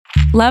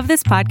Love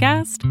this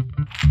podcast?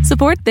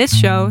 Support this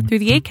show through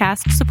the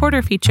Acast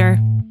supporter feature.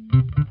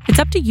 It's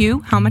up to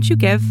you how much you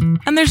give,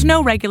 and there's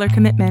no regular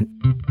commitment.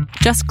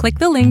 Just click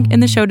the link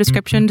in the show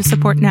description to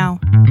support now.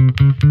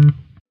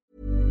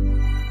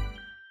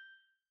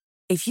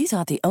 If you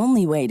thought the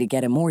only way to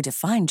get a more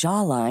defined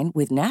jawline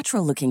with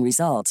natural-looking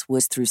results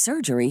was through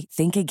surgery,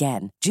 think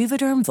again.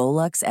 Juvederm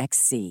Volux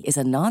XC is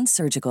a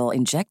non-surgical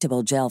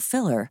injectable gel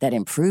filler that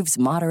improves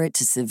moderate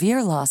to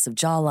severe loss of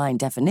jawline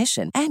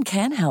definition and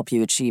can help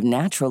you achieve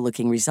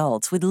natural-looking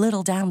results with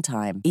little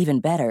downtime. Even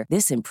better,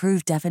 this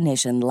improved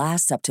definition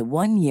lasts up to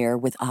 1 year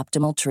with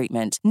optimal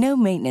treatment. No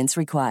maintenance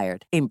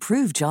required.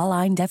 Improve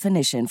jawline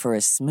definition for a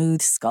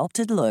smooth,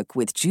 sculpted look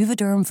with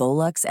Juvederm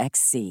Volux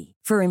XC.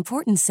 For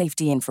important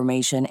safety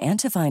information and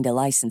to find a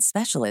licensed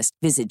specialist,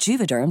 visit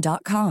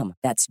Juvederm.com.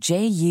 That's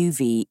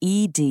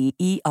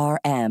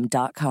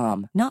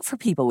Juvederm.com. Not for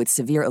people with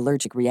severe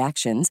allergic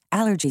reactions,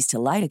 allergies to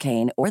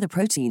lidocaine, or the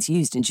proteins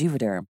used in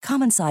Juvederm.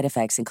 Common side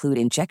effects include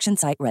injection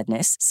site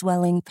redness,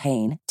 swelling,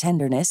 pain,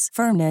 tenderness,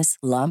 firmness,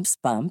 lumps,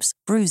 bumps,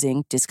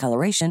 bruising,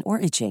 discoloration, or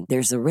itching.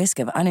 There's a risk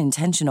of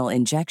unintentional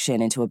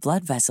injection into a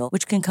blood vessel,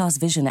 which can cause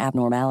vision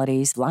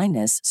abnormalities,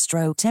 blindness,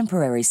 stroke,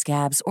 temporary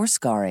scabs, or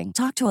scarring.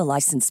 Talk to a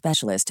licensed specialist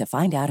to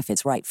find out if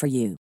it's right for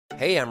you.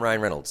 Hey, I'm Ryan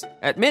Reynolds.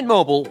 At Mint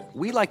Mobile,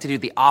 we like to do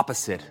the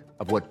opposite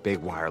of what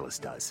Big Wireless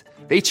does.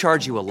 They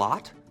charge you a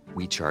lot,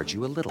 we charge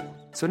you a little.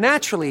 So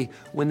naturally,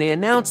 when they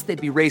announced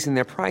they'd be raising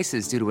their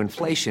prices due to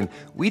inflation,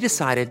 we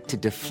decided to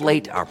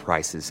deflate our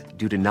prices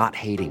due to not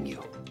hating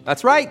you.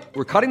 That's right.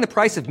 We're cutting the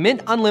price of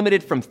Mint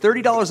Unlimited from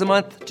 $30 a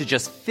month to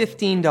just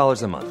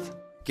 $15 a month.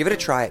 Give it a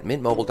try at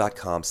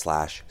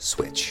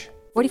mintmobile.com/switch.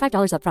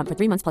 $45 up front for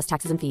 3 months plus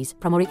taxes and fees.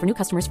 Promo rate for new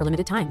customers for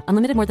limited time.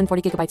 Unlimited more than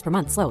 40 gigabytes per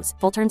month. Slows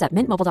full terms at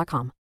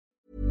mintmobile.com.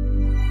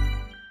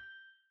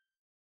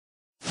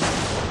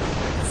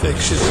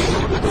 Fiction,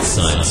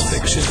 science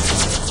fiction,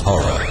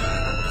 horror,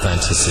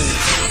 fantasy,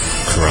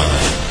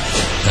 crime,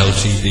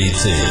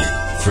 LGBT,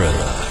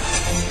 thriller.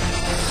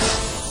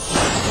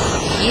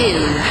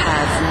 You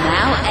have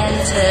now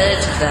entered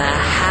the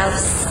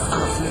House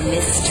of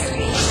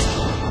Mystery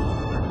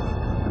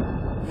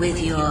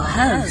with your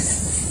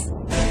hosts,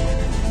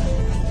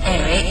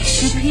 Eric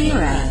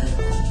Shapiro,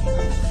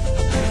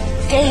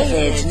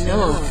 David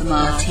North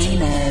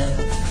Martino,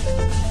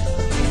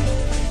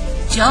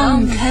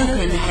 John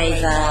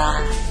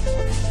Copenhaver,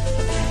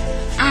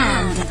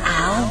 and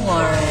Al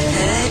Warren.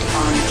 Heard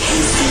on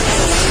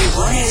KCAA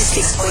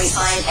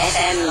 106.5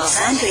 FM Los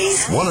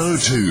Angeles,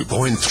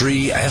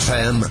 102.3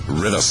 FM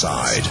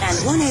Riverside, and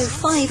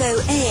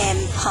 105.0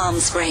 AM Palm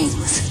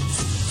Springs.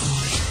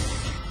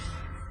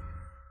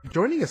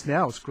 Joining us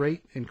now is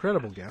great,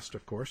 incredible guest,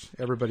 of course.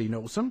 Everybody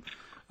knows him.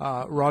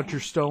 Roger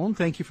Stone,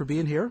 thank you for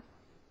being here.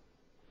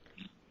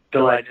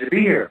 Delighted to be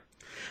here.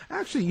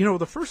 Actually,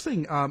 the first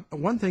thing,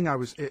 one thing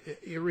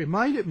it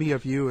reminded me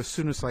of you as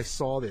soon as I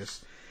saw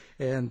this.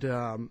 And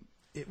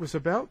it was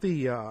about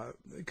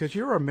because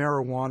you're a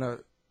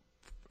marijuana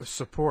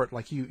support,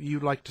 like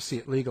you'd like to see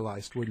it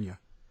legalized, wouldn't you?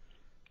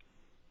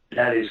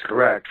 That is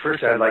correct.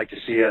 First, I'd like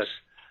to see us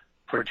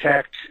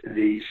protect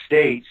the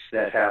states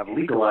that have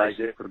legalized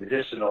it for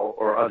medicinal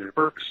or other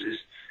purposes,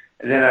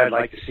 and then I'd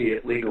like to see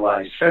it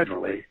legalized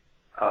federally,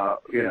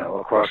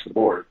 across the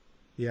board.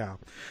 Yeah.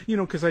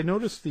 Because I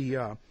noticed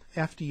the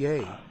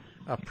FDA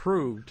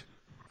approved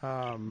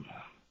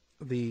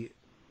the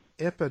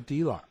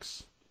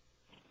Epidiolex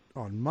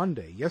on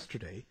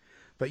yesterday,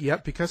 but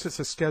yet because it's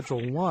a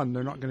Schedule 1,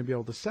 they're not going to be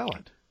able to sell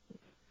it.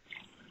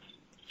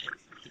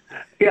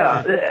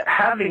 Yeah,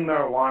 having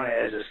marijuana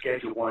as a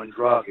Schedule 1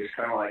 drug is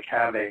kind of like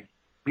having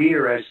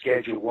beer as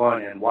Schedule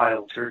 1 and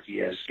wild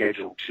turkey as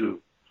Schedule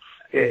 2.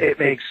 It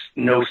makes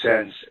no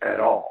sense at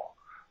all.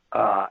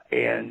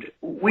 And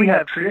we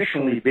have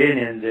traditionally been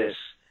in this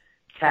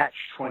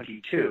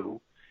catch-22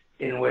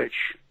 in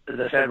which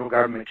the federal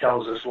government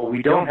tells us, well,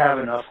 we don't have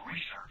enough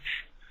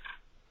research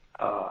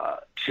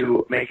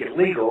to make it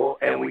legal,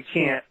 and we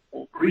can't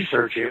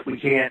research it. We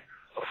can't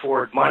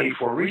afford money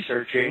for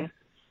researching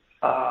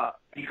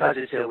because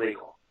it's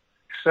illegal.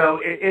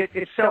 So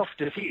it's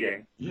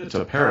self-defeating. It's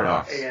a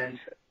paradox. And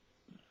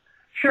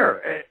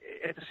sure,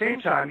 at the same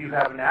time, you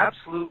have an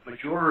absolute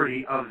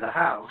majority of the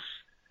House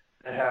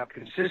that have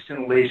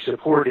consistently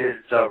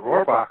supported the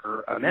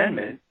Rohrabacher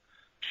Amendment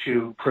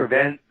to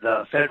prevent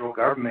the federal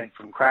government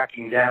from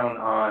cracking down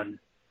on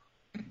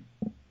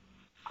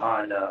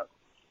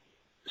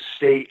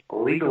state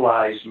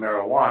legalized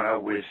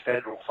marijuana with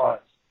federal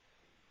funds.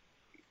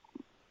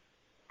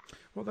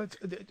 Well,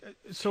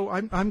 so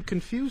I'm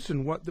confused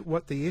in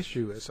what the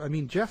issue is. I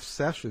mean, Jeff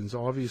Sessions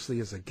obviously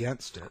is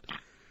against it.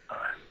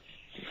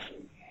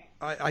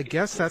 I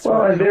guess that's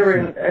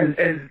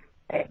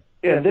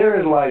and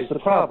therein lies the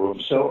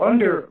problem. So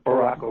under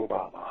Barack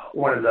Obama,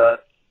 one of the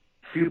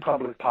few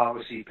public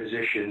policy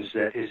positions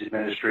that his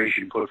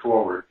administration put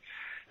forward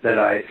that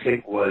I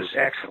think was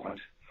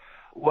excellent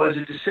was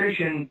a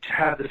decision to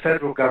have the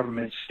federal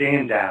government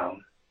stand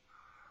down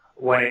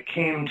when it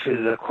came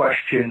to the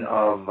question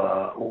of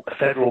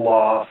federal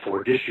law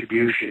for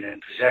distribution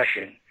and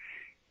possession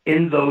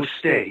in those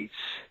states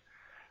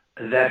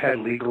that had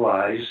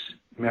legalized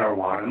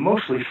marijuana,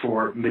 mostly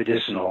for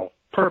medicinal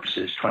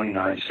purposes,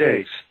 29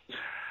 states.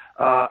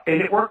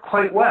 And it worked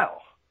quite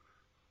well.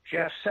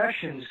 Jeff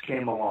Sessions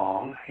came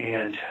along,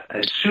 and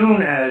as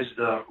soon as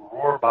the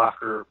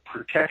Rohrabacher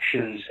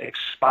protections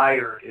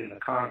expired in the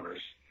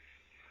Congress,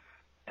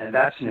 and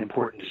that's an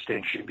important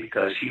distinction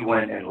because he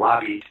went and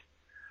lobbied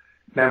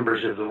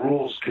members of the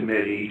Rules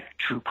Committee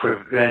to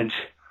prevent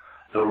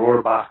the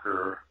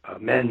Rohrabacher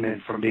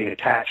amendment from being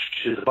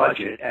attached to the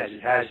budget, as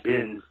it has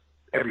been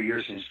every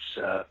year since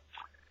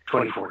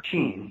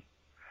 2014.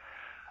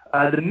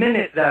 The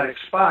minute that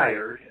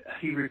expired,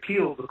 he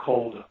repealed the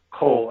Cole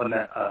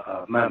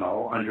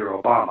memo under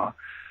Obama,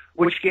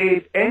 which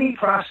gave any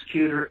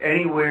prosecutor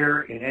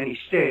anywhere in any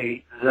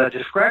state the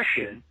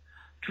discretion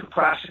to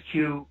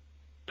prosecute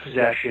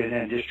possession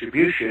and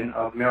distribution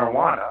of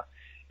marijuana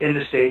in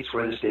the states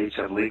where the states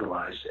have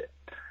legalized it.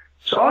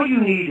 So all you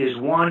need is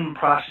one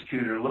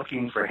prosecutor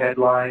looking for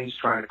headlines,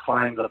 trying to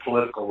climb the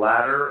political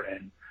ladder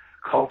and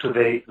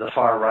cultivate the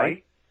far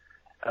right,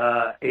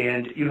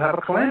 and you have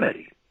a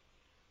calamity.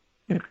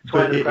 That's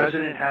why the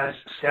president has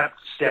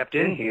stepped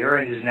in here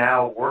and is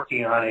now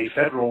working on a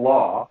federal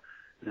law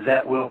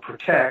that will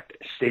protect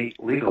state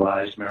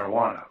legalized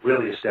marijuana.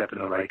 Really a step in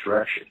the right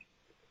direction.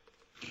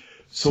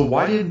 So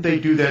why didn't they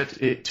do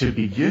that to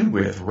begin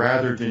with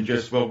rather than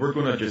just, well, we're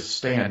going to just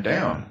stand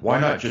down? Why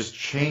not just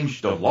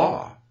change the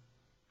law?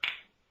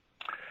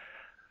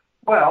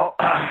 Well,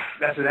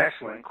 that's an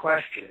excellent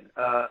question.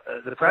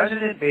 The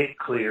president made it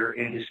clear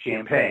in his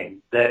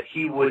campaign that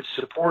he would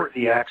support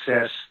the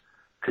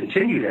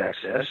continued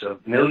access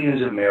of millions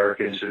of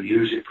Americans who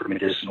use it for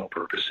medicinal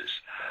purposes,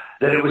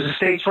 that it was a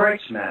states'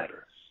 rights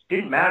matter. It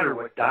didn't matter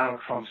what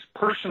Donald Trump's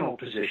personal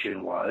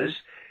position was.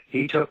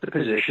 He took the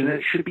position that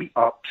it should be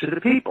up to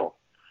the people.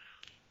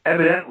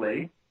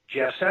 Evidently,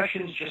 Jeff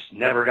Sessions just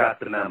never got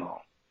the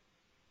memo,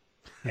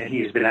 and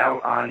he has been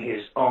out on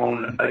his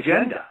own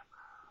agenda.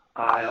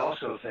 I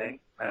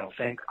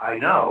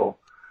know,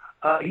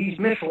 he's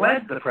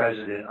misled the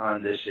president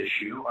on this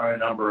issue on a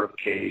number of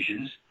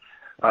occasions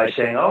by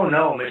saying, oh,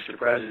 no, Mr.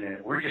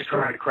 President, we're just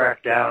trying to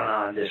crack down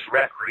on this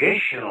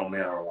recreational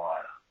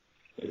marijuana.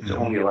 It's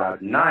only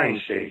allowed in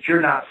 9 states.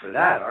 You're not for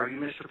that, are you,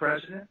 Mr.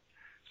 President?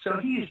 So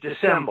he's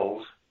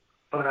dissembled,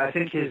 but I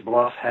think his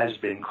bluff has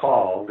been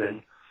called,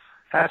 and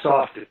hats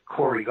off to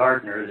Cory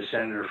Gardner, the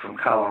senator from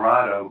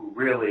Colorado, who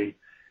really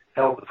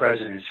held the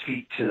president's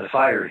feet to the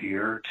fire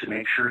here to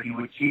make sure he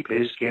would keep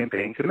his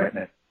campaign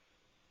commitment.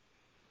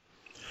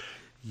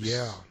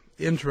 Yeah,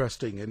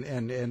 interesting.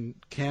 And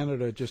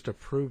Canada just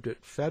approved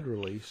it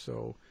federally,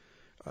 so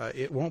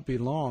it won't be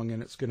long,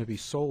 and it's going to be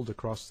sold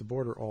across the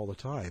border all the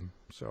time.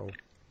 So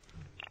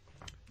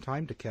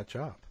time to catch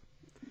up.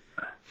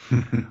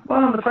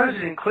 Well, the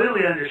president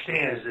clearly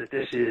understands that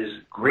this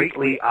is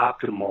greatly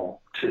optimal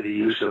to the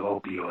use of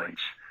opioids.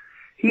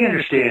 He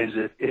understands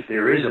that if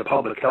there is a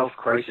public health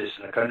crisis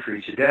in the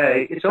country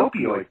today, it's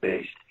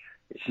opioid-based.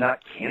 It's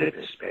not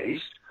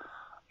cannabis-based.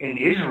 In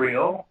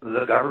Israel,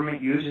 the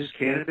government uses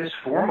cannabis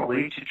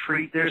formally to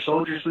treat their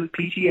soldiers with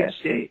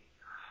PTSD.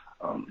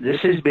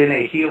 This has been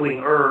a healing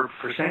herb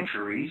for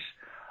centuries,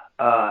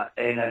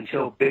 and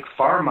until Big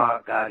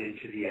Pharma got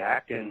into the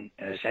act and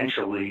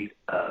essentially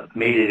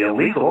made it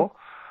illegal,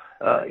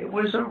 it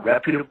was a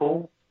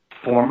reputable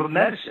form of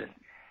medicine,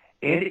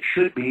 and it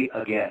should be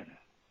again.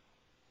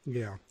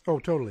 Yeah. Oh,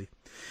 totally.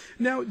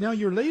 Now,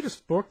 your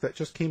latest book that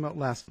just came out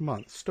last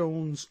month,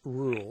 Stone's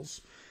Rules,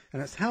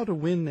 and it's how to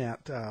win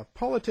at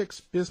politics,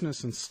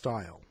 business, and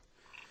style.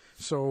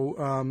 So,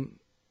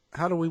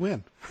 how do we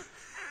win?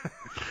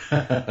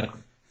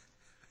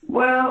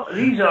 Well,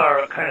 these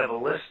are kind of a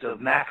list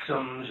of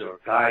maxims or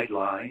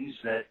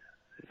guidelines that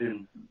have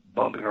been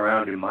bumping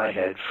around in my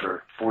head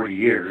for 40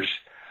 years,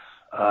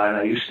 and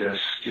I used to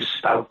just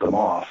spout them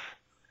off.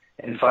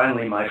 And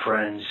finally, my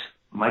friends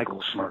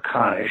Michael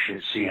Smerconish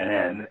at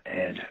CNN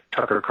and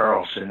Tucker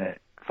Carlson at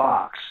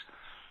Fox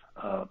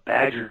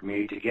badgered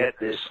me to get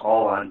this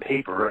all on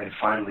paper and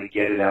finally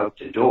get it out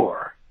the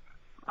door.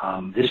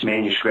 This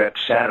manuscript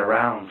sat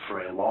around for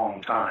a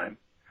long time,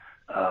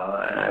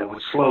 and I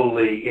would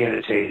slowly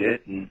annotate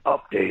it and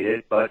update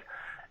it, but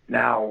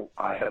now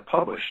I have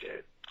published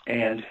it.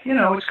 And,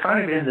 it's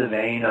kind of in the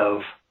vein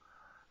of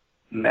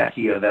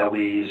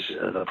Machiavelli's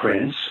The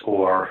Prince,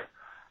 or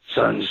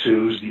Sun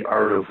Tzu's The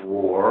Art of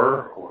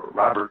War, or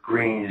Robert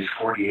Greene's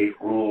 48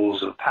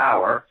 Rules of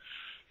Power.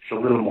 It's a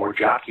little more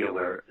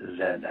jocular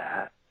than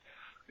that.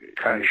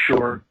 Kind of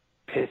short,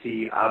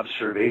 pithy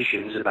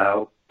observations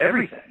about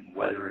everything,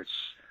 whether it's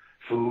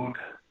food,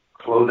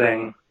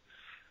 clothing,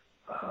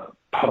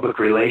 public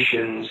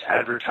relations,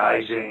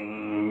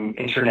 advertising,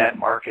 internet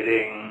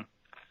marketing.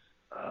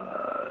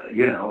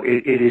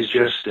 It is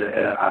just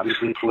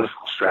obviously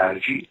political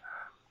strategy.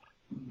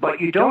 But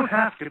you don't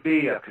have to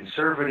be a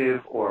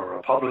conservative or a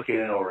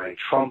Republican or a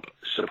Trump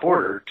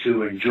supporter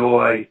to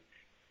enjoy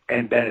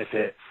and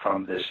benefit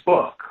from this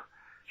book.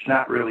 It's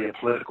not really a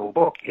political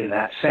book in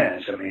that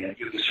sense. I mean,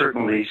 you can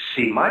certainly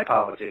see my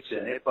politics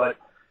in it, but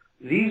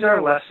these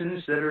are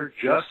lessons that are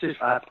just as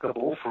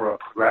applicable for a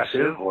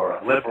progressive or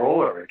a liberal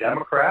or a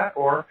Democrat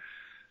or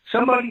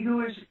somebody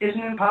who isn't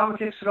in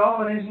politics at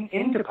all and isn't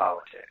into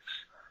politics.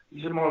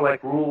 These are more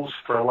like rules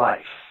for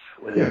life,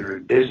 whether you're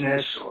in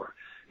business or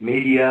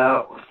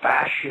media or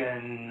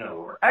fashion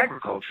or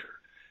agriculture.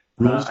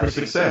 Rules for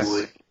success. You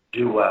would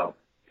do well.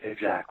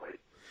 Exactly.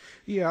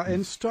 Yeah,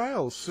 and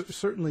style,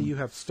 certainly you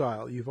have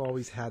style. You've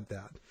always had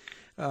that.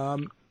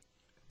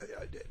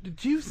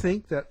 Do you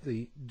think that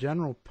the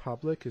general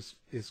public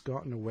has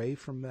gotten away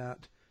from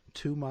that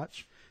too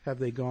much? Have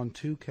they gone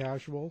too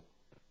casual?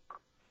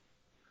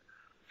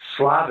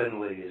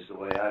 Slovenly is the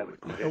way I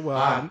would put it. Well,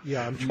 I'm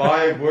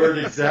my word,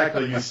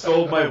 exactly. You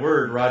stole my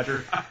word,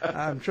 Roger.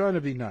 I'm trying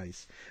to be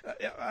nice.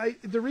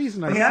 The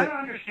reason I don't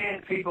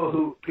understand people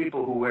who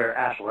wear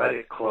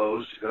athletic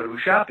clothes to go to a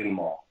shopping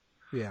mall.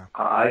 Yeah.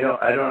 I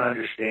don't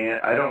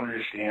understand.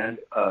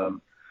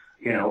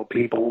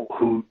 People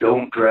who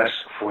don't dress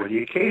for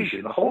the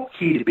occasion. The whole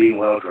key to being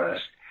well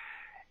dressed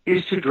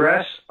is to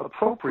dress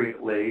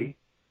appropriately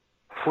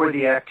for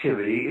the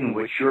activity in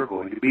which you're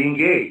going to be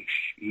engaged.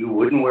 You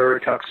wouldn't wear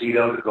a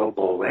tuxedo to go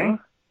bowling.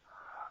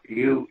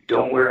 You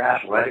don't wear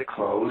athletic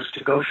clothes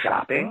to go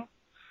shopping.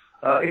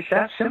 It's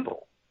that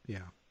simple.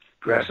 Yeah.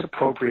 Dress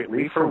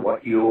appropriately for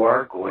what you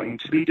are going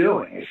to be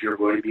doing. If you're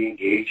going to be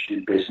engaged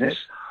in business,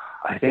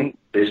 I think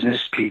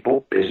business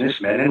people,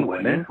 businessmen and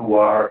women who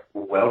are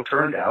well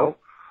turned out,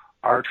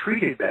 are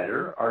treated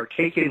better, are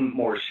taken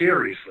more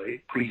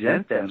seriously,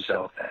 present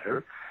themselves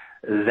better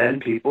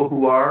than people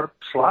who are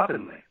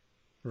slovenly.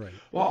 Right.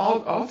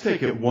 Well, I'll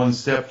take it one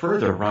step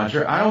further,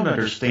 Roger. I don't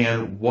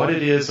understand what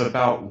it is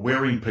about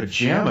wearing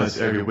pajamas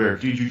everywhere.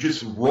 Dude, you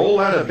just roll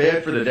out of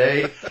bed for the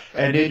day,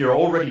 and then you're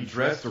already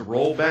dressed to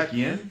roll back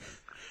in?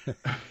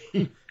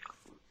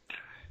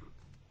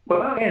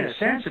 Well, in a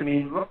sense,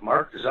 look,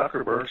 Mark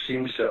Zuckerberg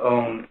seems to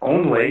own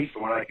only,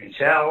 from what I can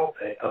tell,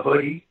 a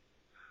hoodie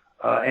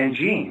and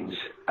jeans.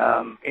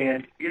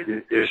 And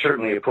there's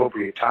certainly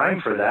appropriate time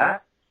for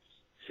that,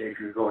 say if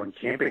you're going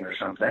camping or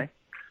something.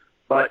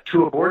 But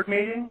to a board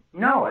meeting,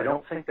 no, I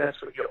don't think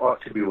that's what you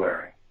ought to be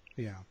wearing.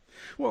 Yeah.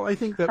 Well, I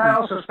think that I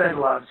also spend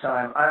a lot of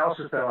time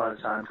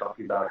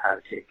talking about how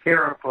to take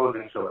care of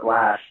clothing so it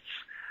lasts,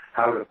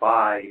 how to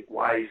buy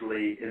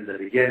wisely in the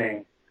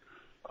beginning.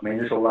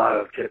 There's a lot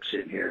of tips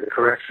in here. The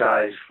correct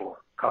size for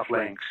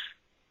cufflinks,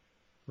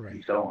 right,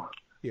 and so on.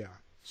 Yeah.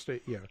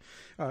 Stay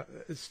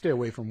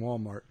away from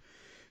Walmart.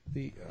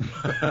 We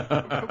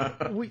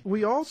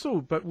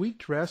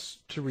dress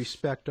to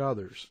respect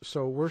others.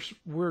 So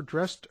we're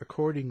dressed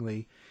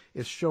accordingly.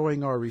 Is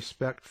showing our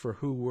respect for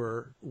who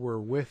we're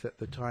with at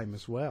the time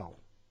as well.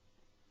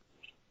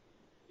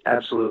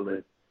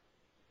 Absolutely.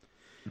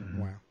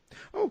 Mm-hmm. Wow.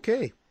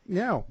 Okay.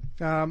 Now,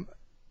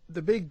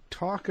 the big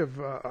talk of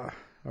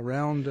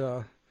around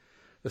the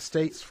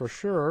States for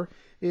sure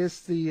is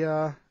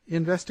the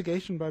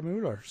investigation by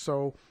Mueller.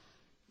 So.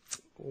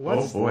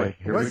 Oh boy,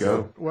 here we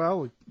go.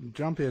 Well,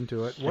 jump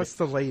into it. What's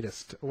the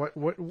latest?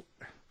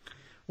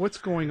 What's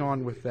going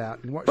on with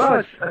that? And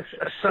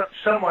it's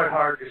somewhat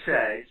hard to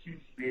say. It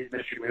seems to be that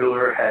Mr.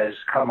 Mueller has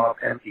come up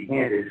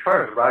empty-handed. As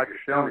far as Roger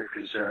Stone is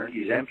concerned,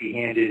 he's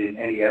empty-handed in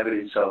any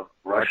evidence of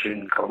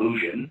Russian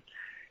collusion.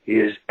 He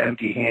is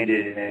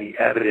empty-handed in any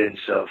evidence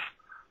of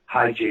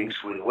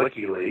hijinks with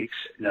WikiLeaks.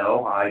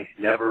 No, I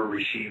never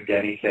received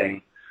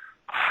anything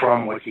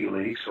from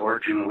WikiLeaks or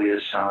Julian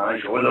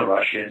Assange or the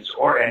Russians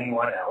or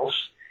anyone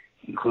else,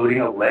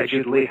 including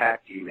allegedly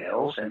hacked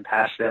emails, and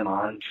passed them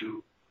on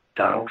to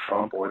Donald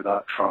Trump or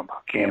the Trump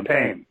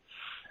campaign.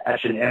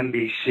 That's an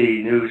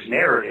NBC News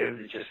narrative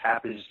that just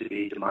happens to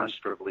be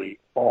demonstrably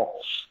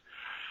false.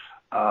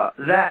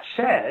 That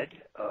said,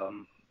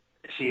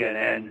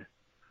 CNN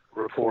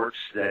reports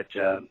that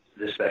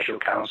the special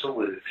counsel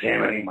was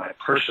examining my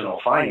personal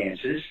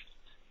finances.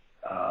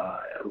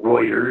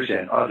 Reuters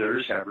and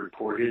others have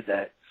reported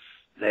that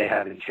they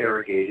have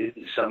interrogated,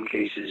 in some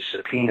cases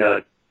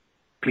subpoenaed,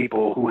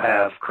 people who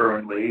have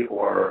currently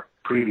or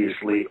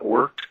previously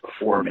worked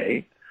for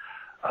me.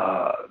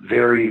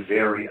 Very,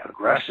 very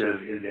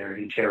aggressive in their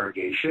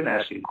interrogation,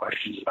 asking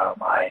questions about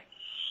my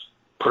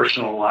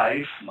personal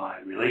life, my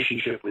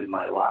relationship with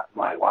my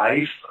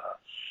wife,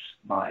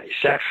 my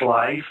sex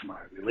life, my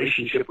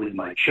relationship with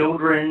my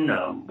children,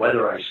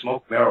 whether I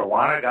smoke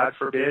marijuana, God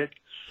forbid,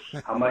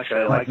 how much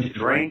I like to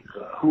drink,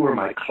 who are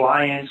my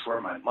clients,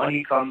 where my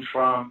money comes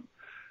from.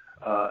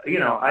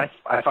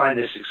 I find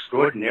this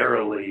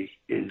extraordinarily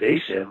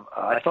invasive.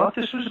 I thought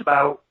this was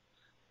about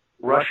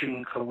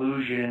Russian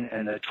collusion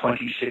and the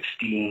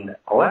 2016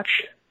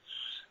 election.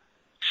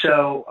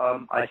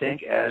 So I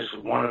think as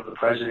one of the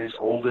president's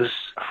oldest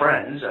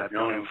friends, I've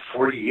known him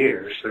 40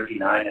 years,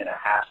 39 and a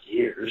half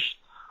years,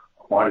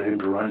 wanted him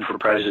to run for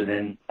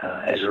president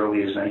as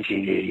early as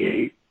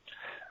 1988,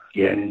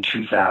 again in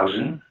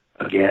 2000,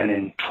 again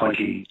in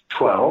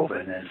 2012,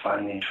 and then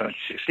finally in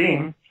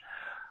 2016.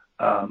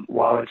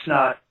 While it's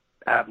not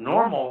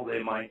abnormal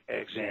they might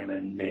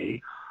examine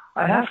me,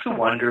 I have to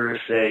wonder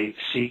if they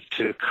seek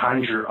to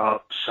conjure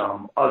up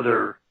some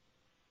other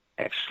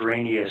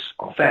extraneous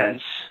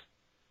offense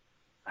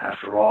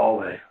After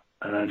all, an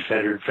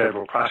unfettered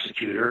federal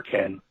prosecutor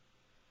can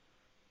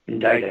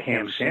indict a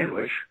ham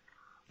sandwich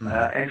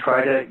and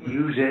try to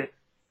use it,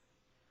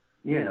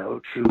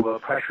 to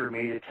pressure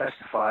me to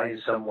testify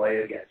in some way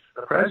against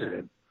the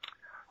president.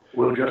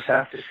 We'll just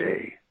have to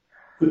see.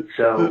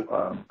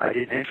 So I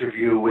did an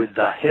interview with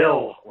The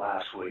Hill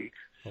last week.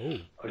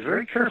 I was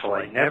very careful.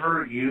 I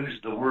never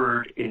used the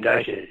word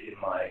indicted in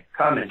my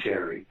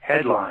commentary.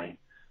 Headline,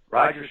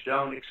 Roger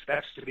Stone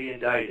expects to be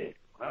indicted.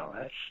 Well,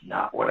 that's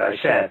not what I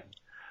said.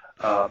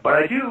 But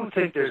I do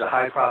think there's a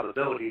high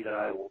probability that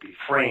I will be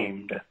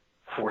framed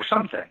for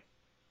something.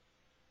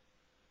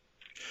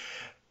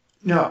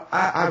 Now,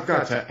 I've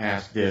got to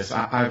ask this.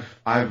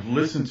 I've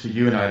listened to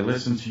you, and I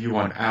listened to you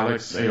on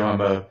Alex.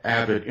 I'm an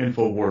avid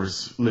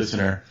InfoWars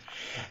listener.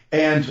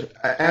 And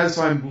as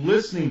I'm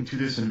listening to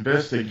this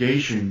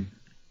investigation,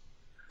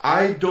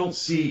 I don't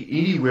see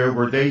anywhere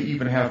where they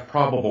even have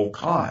probable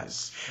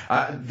cause.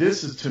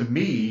 This is, to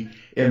me,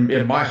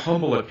 in my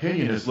humble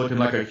opinion, is looking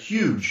like a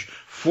huge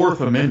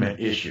Fourth Amendment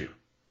issue.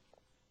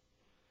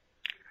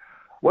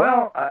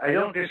 Well, I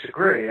don't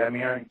disagree. I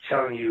mean, I'm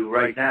telling you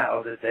right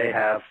now that they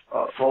have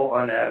full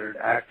unfettered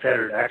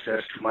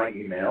access to my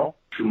email,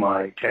 to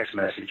my text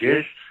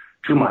messages,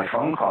 to my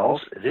phone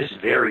calls. This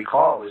very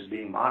call is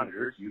being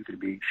monitored. You can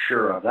be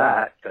sure of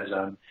that because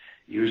I'm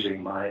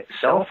using my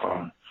cell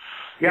phone.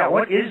 Yeah,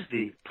 what is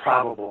the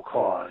probable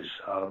cause?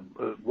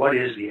 What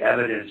is the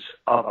evidence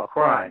of a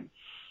crime?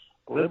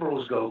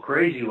 Liberals go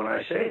crazy when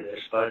I say this,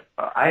 but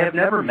I have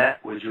never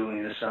met with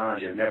Julian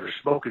Assange. I've never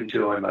spoken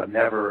to him. I've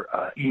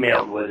never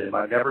emailed with him.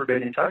 I've never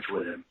been in touch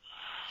with him.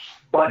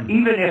 But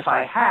even if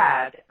I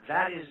had,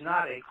 that is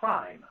not a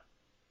crime.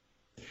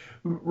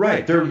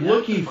 Right. They're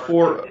looking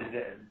for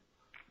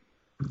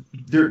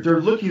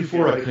they're looking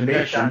for a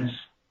connection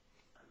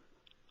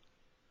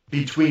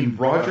between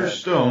Roger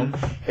Stone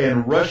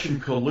and Russian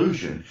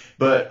collusion.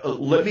 But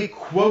let me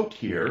quote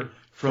here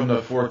from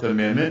the Fourth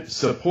Amendment,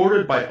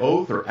 supported by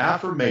oath or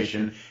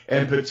affirmation,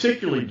 and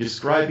particularly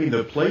describing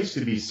the place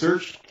to be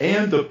searched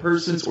and the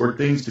persons or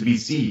things to be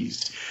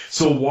seized.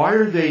 So why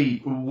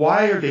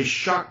are they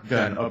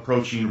shotgun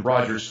approaching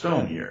Roger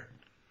Stone here?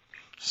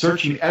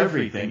 Searching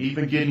everything,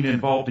 even getting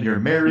involved in your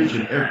marriage,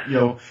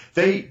 and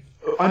they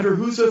under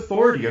whose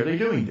authority are they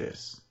doing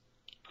this?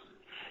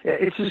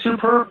 It's a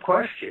superb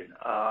question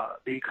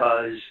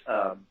because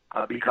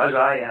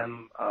I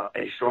am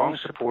a strong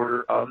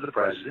supporter of the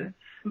president.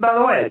 And by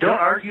the way, I don't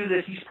argue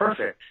that he's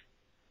perfect.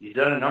 He's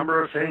done a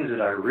number of things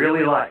that I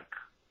really like.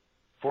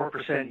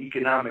 4%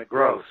 economic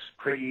growth,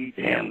 pretty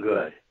damn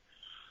good.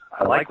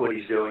 I like what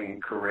he's doing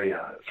in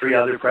Korea. 3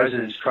 other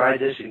presidents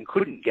tried this and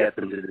couldn't get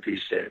them to the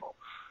peace table.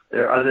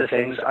 There are other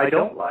things I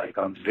don't like.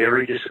 I'm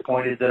very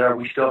disappointed that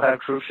we still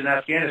have troops in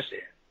Afghanistan.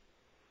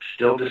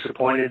 Still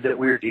disappointed that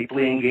we're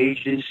deeply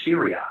engaged in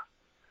Syria.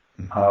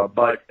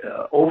 But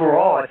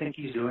overall, I think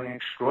he's doing an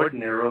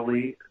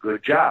extraordinarily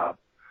good job.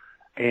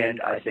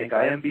 And I think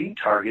I am being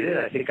targeted.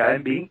 I think I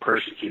am being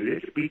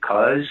persecuted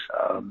because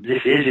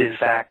this is, in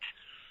fact,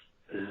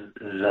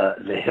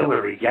 the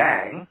Hillary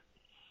gang.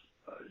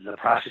 The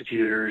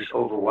prosecutors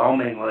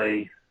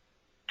overwhelmingly,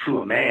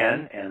 to a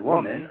man and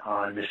woman,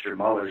 on Mr.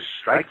 Mueller's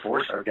strike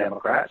force are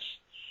Democrats,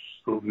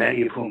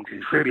 many of whom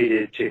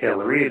contributed to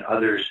Hillary and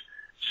others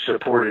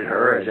supported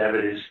her, as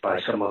evidenced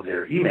by some of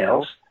their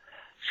emails.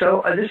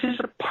 So this is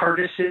a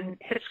partisan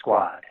hit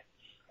squad.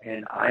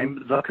 And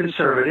I'm the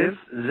conservative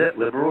that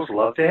liberals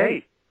love to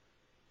hate.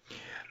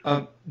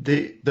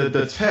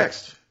 The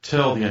text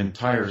tell the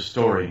entire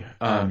story.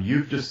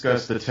 You've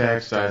discussed the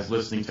text. I was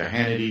listening to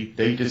Hannity.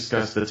 They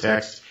discussed the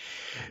text.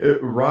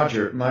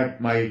 Roger,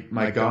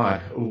 my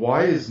God,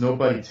 why is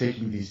nobody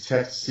taking these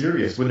texts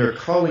serious when they're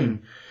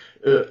calling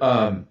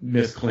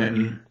Miss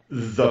Clinton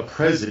the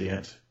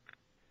president?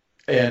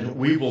 And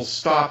we will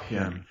stop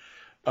him.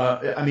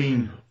 I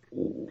mean,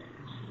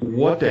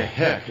 what the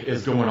heck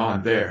is going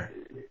on there?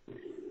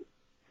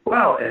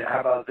 Well, how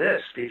about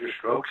this? Peter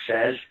Strzok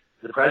says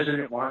the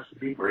president wants to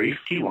be briefed.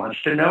 He wants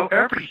to know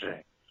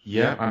everything.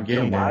 Yeah, I'm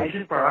getting that. Why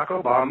hasn't Barack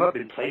Obama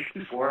been placed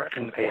before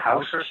a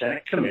House or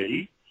Senate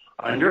committee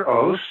under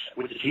oath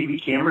with the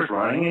TV cameras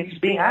running, and he's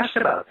being asked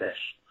about this?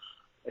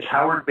 As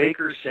Howard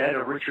Baker said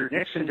of Richard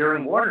Nixon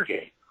during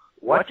Watergate,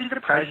 what did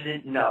the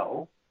president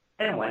know,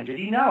 and when did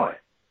he know it?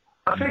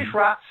 A fish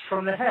rots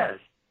from the head.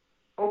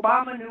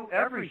 Obama knew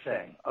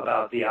everything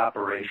about the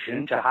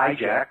operation to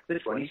hijack the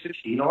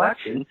 2016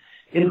 election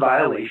in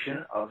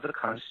violation of the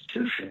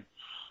Constitution.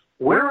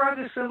 Where are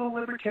the civil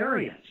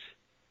libertarians?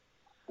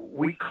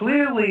 We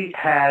clearly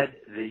had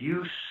the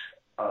use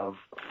of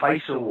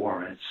FISA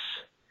warrants,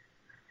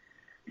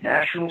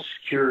 national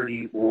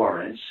security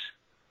warrants,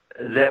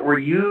 that were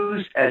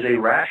used as a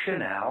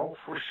rationale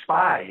for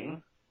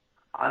spying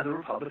on the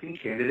Republican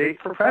candidate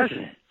for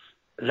president.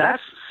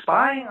 That's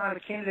spying on a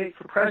candidate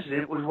for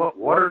president was what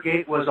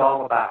Watergate was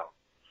all about.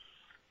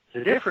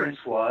 The difference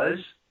was,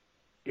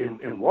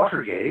 in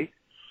Watergate,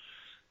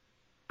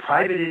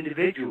 private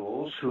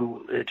individuals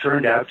who it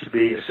turned out to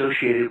be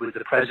associated with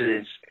the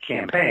president's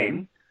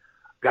campaign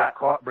got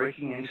caught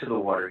breaking into the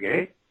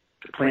Watergate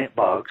to plant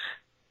bugs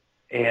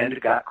and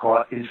got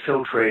caught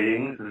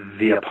infiltrating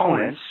the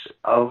opponents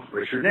of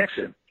Richard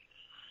Nixon.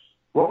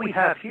 What we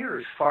have here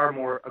is far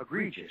more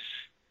egregious.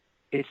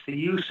 It's the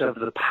use of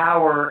the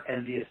power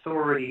and the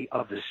authority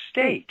of the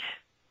state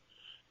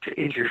to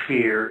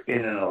interfere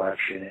in an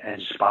election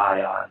and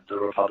spy on the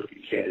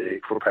Republican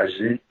candidate for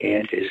president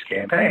and his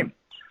campaign.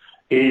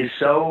 It is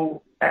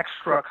so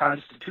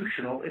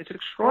extra-constitutional, it's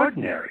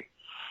extraordinary,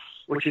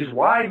 which is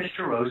why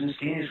Mr.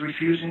 Rosenstein is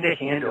refusing to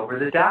hand over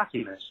the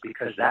documents,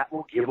 because that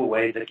will give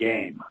away the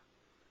game.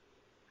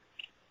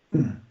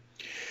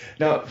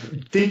 Now,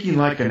 thinking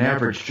like an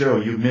average Joe,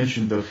 you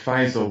mentioned the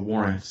FISA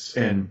warrants,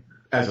 and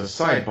as a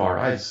sidebar,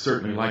 I'd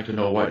certainly like to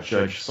know what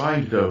judge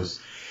signed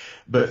those.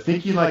 But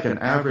thinking like an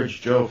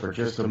average Joe for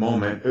just a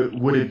moment,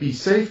 would it be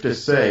safe to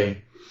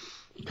say,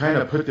 kind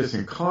of put this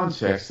in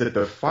context, that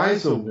the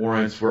FISA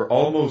warrants were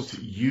almost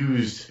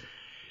used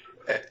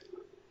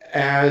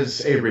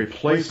as a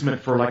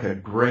replacement for like a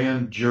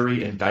grand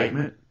jury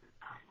indictment?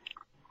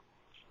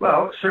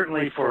 Well,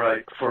 certainly for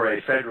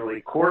a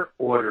federally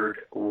court-ordered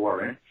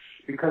warrant,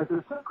 because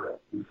it's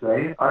secret. You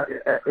say,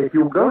 if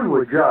you go to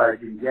a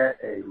judge and get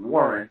a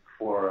warrant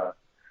for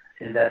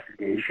an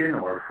investigation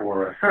or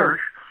for a search,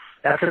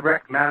 that's a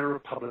matter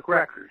of public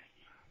record.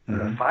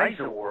 Mm-hmm. A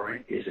FISA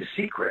warrant is a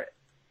secret.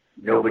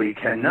 Nobody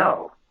can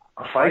know.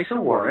 A FISA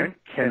warrant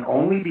can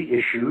only be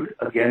issued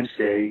against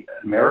an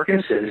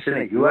American citizen,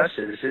 a U.S.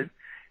 citizen,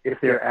 if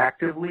they're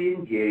actively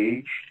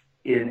engaged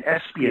in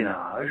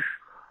espionage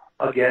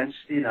against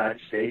the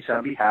United States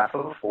on behalf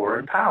of a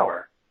foreign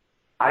power.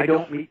 I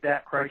don't meet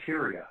that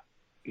criteria.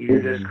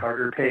 Either does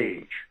Carter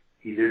Page.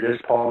 Either does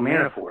Paul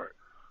Manafort.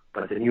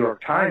 But the New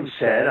York Times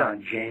said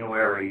on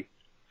January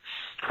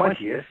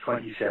 20th,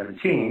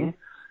 2017,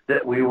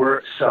 that we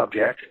were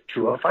subject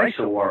to a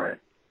FISA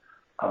warrant.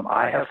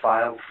 I have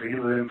filed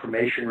Freedom of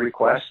Information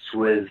requests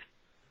with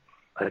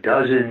a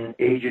dozen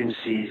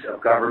agencies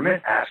of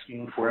government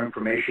asking for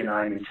information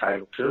I'm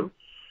entitled to.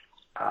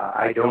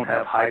 I don't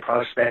have high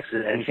prospects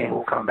that anything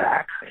will come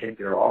back. I think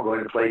they're all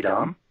going to play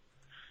dumb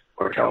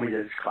or tell me that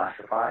it's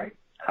classified.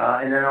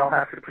 And then I'll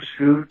have to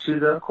pursue to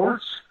the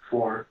courts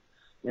for,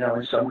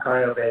 in some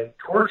kind of a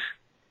tort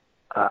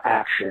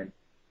action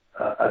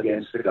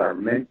against the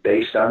government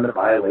based on the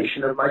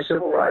violation of my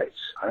civil rights.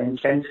 I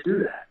intend to do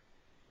that.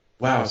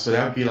 Wow, so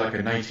that would be like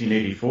a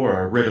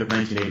 1984, a writ of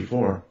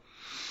 1984.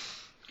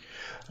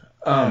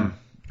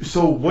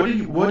 So what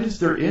is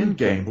their end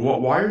game?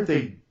 Why are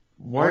they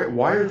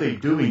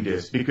doing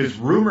this? Because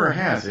rumor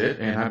has it,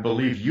 and I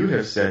believe you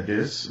have said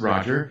this,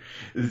 Roger,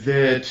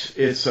 that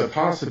it's a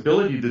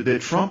possibility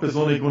that Trump is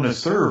only going to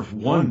serve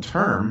one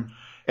term,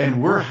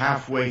 and we're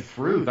halfway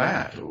through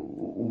that.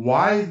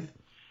 Why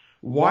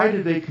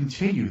do they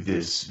continue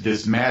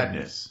this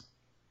madness?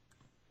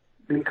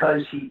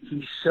 Because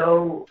he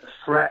so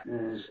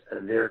threatens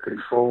their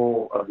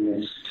control of the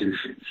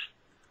institutions.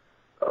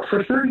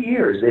 For 30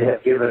 years, they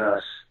have given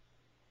us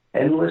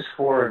endless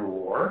foreign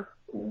war,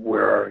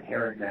 where our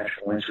inherent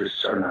national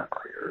interests are not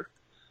clear,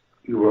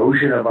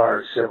 erosion of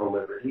our civil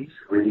liberties,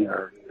 reading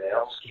our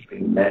emails,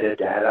 keeping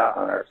metadata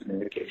on our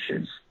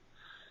communications,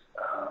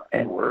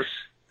 and worse,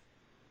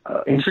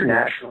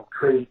 international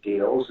trade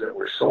deals that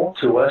were sold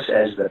to us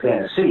as the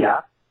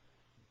panacea,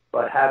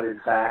 but have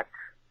in fact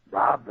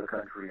robbed the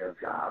country of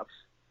jobs,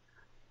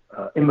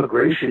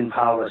 immigration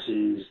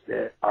policies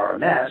that are a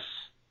mess,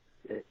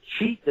 that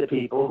cheat the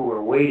people who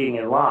are waiting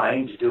in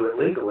line to do it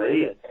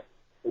legally, and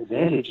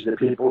advantage the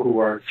people who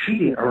are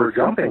cheating or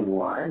jumping the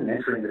line and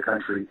entering the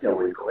country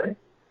illegally.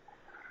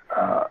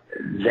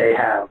 They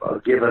have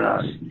given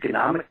us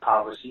economic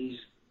policies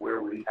where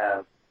we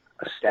have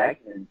a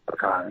stagnant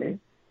economy.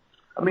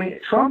 I mean,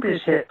 Trump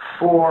has hit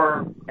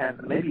 4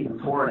 and maybe even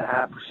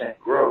 4.5%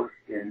 growth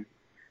in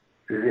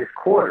this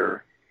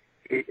quarter.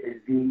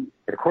 The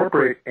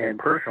corporate and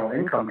personal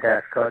income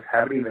tax cuts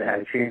haven't even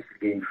had a chance to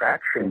gain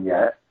traction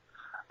yet.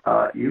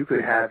 You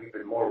could have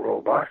even more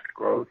robust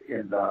growth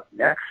in the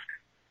next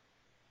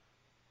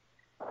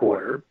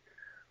quarter.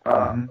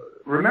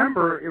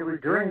 Remember, it was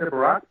during the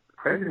Barack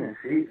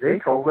presidency, they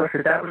told us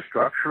that was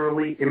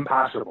structurally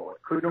impossible.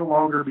 It could no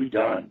longer be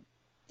done.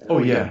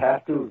 And we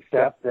have to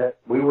accept that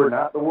we were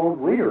not the world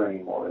leader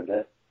anymore,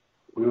 that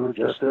we were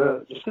just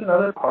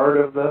another part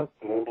of the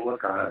global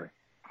economy.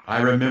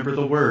 I remember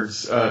the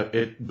words.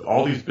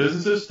 All these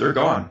businesses, they're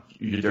gone.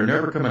 They're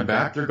never coming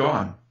back. They're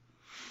gone.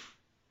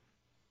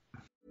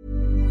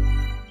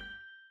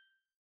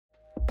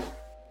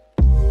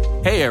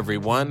 Hey,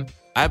 everyone.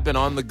 I've been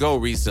on the go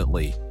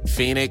recently.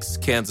 Phoenix,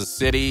 Kansas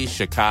City,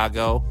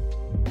 Chicago.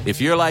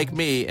 If you're like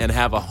me and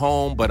have a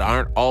home but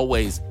aren't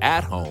always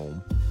at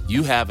home,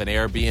 you have an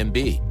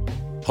Airbnb.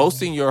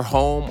 Hosting your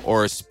home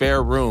or a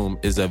spare room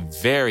is a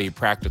very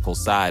practical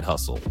side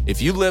hustle.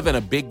 If you live in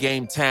a big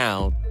game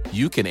town,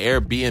 you can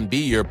Airbnb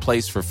your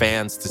place for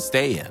fans to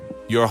stay in.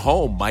 Your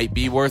home might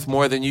be worth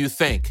more than you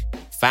think.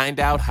 Find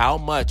out how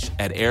much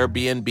at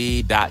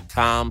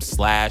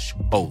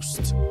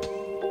airbnb.com/host.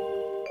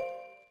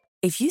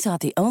 If you thought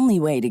the only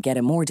way to get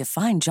a more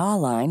defined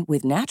jawline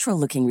with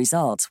natural-looking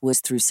results was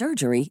through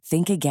surgery,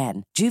 think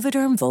again.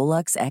 Juvederm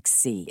Volux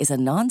XC is a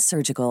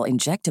non-surgical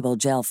injectable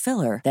gel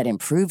filler that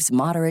improves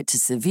moderate to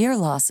severe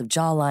loss of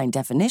jawline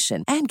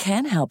definition and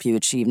can help you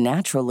achieve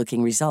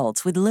natural-looking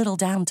results with little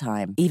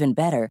downtime. Even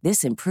better,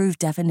 this improved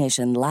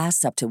definition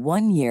lasts up to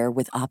 1 year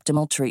with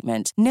optimal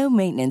treatment. No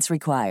maintenance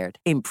required.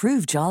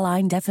 Improve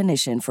jawline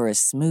definition for a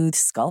smooth,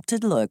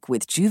 sculpted look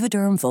with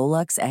Juvederm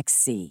Volux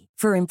XC.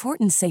 For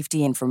important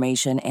safety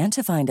information and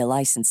to find a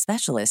licensed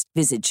specialist,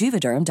 visit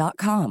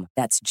Juvederm.com.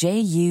 That's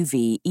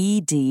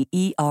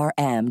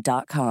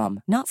JUVEDERM.com.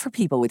 Not for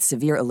people with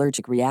severe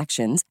allergic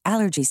reactions,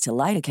 allergies to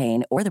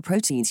lidocaine, or the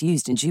proteins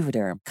used in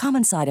Juvederm.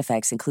 Common side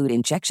effects include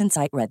injection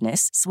site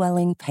redness,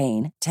 swelling,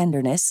 pain,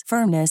 tenderness,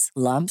 firmness,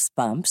 lumps,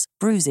 bumps,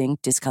 bruising,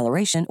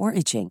 discoloration, or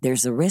itching.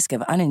 There's a risk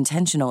of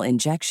unintentional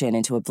injection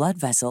into a blood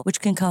vessel, which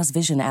can cause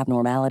vision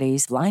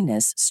abnormalities,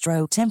 blindness,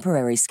 stroke,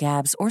 temporary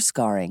scabs, or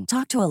scarring.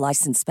 Talk to a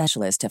licensed specialist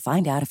to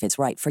find out if it's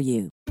right for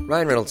you.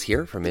 Ryan Reynolds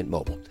here from Mint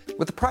Mobile.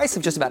 With the price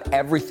of just about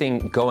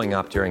everything going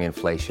up during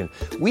inflation,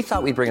 we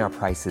thought we'd bring our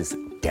prices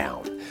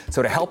down.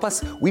 So to help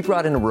us, we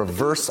brought in a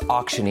reverse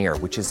auctioneer,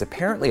 which is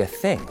apparently a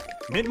thing.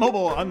 Mint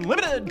Mobile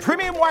Unlimited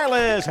Premium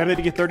Wireless. How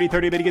to get 30,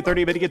 30, bit to get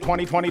 30, bit to get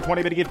 20, 20,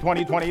 20, bit to get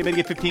 20, 20, bit to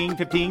get 15,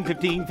 15,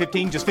 15,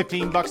 15, just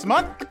 $15 a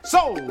month?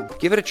 Sold!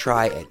 Give it a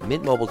try at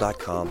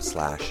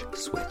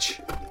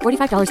mintmobile.com/switch.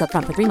 $45 up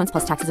front for 3 months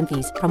plus taxes and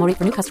fees. Promo rate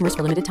for new customers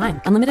for limited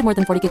time. Unlimited more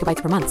than 40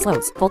 gigabytes per month.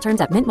 Slows full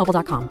terms at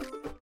mintmobile.com.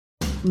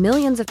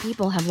 Millions of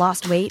people have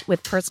lost weight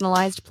with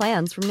personalized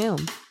plans from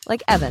Noom.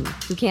 Like Evan,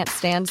 who can't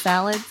stand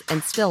salads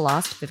and still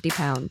lost 50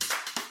 pounds.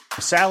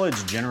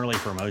 Salads generally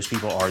for most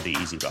people are the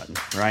easy button,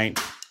 right?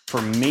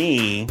 For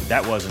me,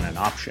 that wasn't an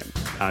option.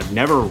 I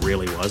never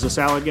really was a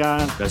salad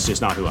guy. That's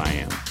just not who I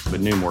am.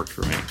 But Noom worked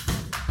for me.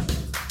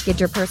 Get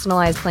your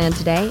personalized plan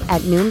today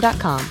at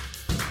Noom.com.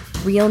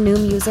 Real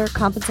Noom user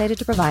compensated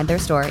to provide their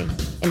story.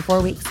 In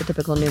 4 weeks, the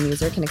typical Noom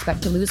user can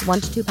expect to lose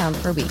 1 to 2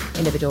 pounds per week.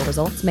 Individual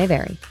results may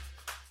vary.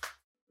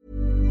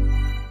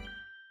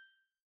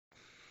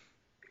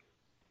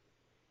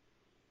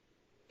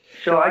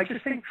 So I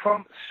just think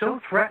Trump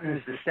so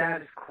threatens the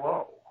status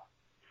quo.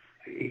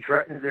 He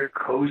threatens their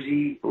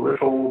cozy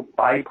little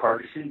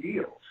bipartisan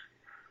deals.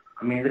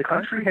 I mean, the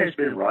country has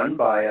been run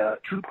by a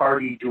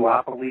two-party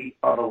duopoly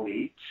of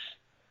elites,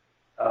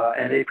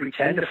 and they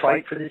pretend to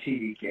fight for the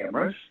TV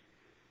cameras.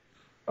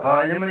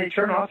 And then when they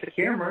turn off the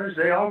cameras,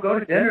 they all go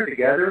to dinner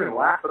together and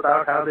laugh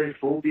about how they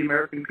fooled the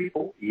American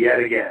people yet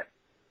again.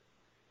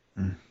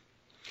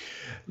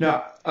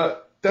 Now,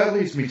 that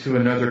leads me to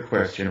another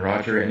question,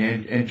 Roger,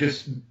 and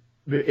just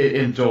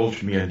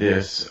indulge me in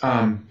this.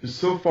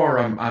 So far,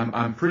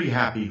 I'm pretty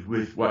happy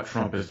with what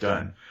Trump has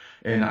done,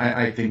 and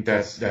I think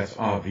that's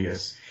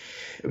obvious.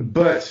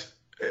 But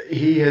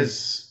he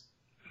has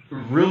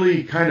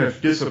really kind of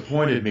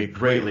disappointed me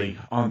greatly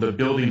on the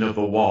building of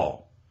the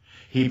wall.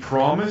 He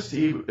promised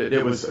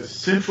it was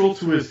central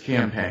to his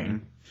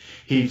campaign.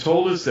 He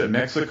told us that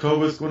Mexico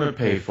was going to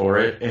pay for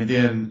it, and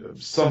then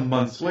some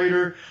months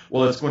later,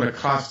 well, it's going to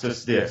cost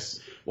us this.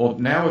 Well,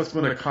 now it's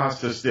going to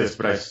cost us this,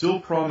 but I still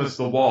promise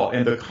the wall,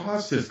 and the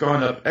cost has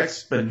gone up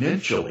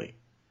exponentially.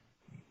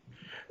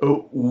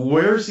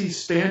 Where's he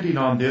standing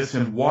on this,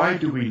 and why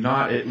do we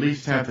not at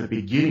least have the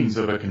beginnings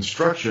of a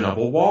construction of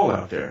a wall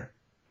out there?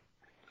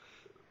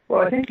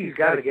 Well, I think he's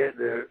going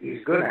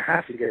to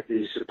have to get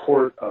the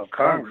support of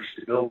Congress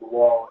to build the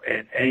wall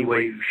in any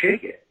way you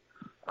shake it.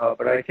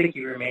 But I think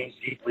he remains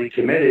deeply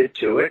committed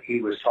to it.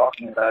 He was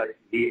talking about it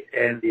the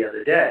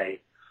other day.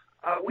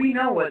 We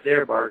know what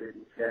their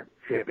bargain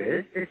chip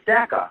is. It's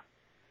DACA.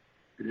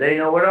 They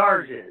know what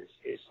ours is.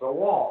 It's the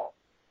wall.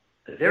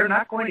 They're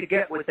not going to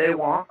get what they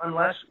want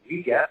unless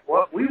we get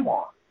what we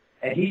want.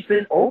 And he's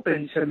been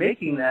open to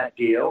making that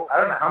deal. I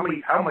don't know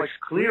how much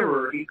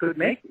clearer he could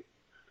make it.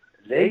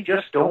 They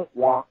just don't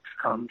want to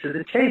come to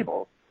the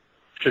table.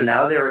 So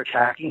now they're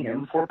attacking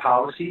him for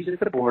policies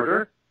at the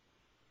border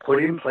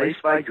put in place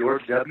by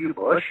George W.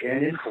 Bush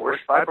and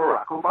enforced by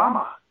Barack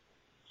Obama.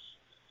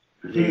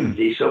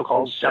 The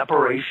so-called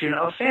separation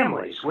of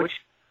families, which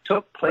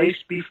took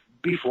place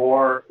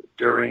before,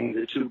 during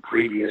the two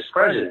previous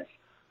presidents.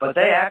 But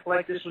they act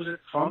like this was a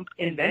Trump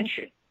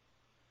invention.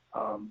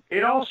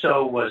 It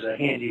also was a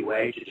handy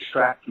way to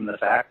distract from the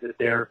fact that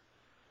their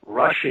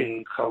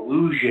Russian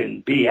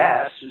collusion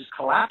BS is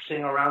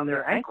collapsing around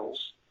their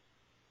ankles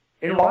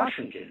in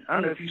Washington. I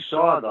don't know if you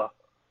saw the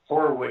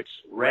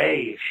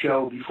Horowitz-Ray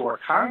show before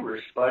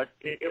Congress, but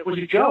it was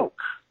a joke.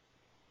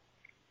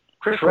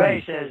 Chris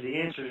Wray says the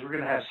answer is we're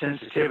going to have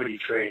sensitivity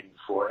training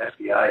for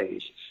FBI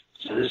agents,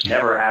 so this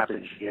never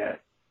happens again.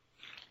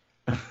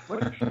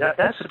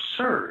 That's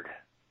absurd.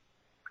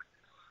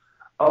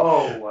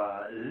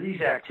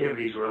 These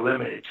activities were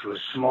limited to a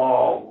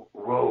small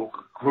rogue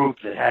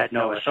group that had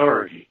no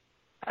authority.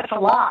 That's a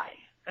lie.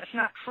 That's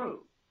not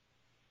true.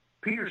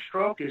 Peter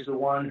Strzok is the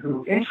one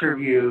who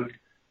interviewed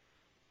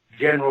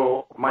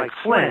General Mike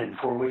Flynn,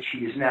 for which he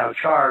is now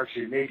charged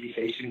and may be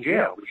facing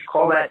jail. Would you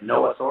call that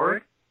no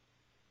authority?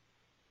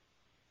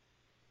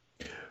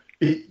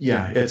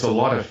 It's a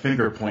lot of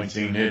finger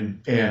pointing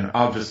and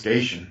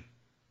obfuscation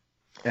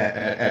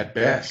at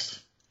best.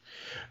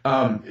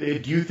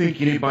 Do you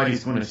think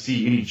anybody's going to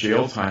see any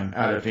jail time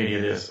out of any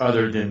of this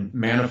other than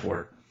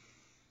Manafort?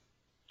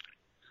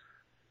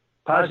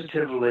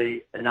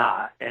 Positively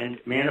not. And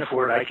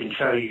Manafort, I can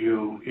tell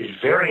you, is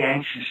very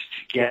anxious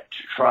to get to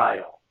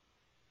trial.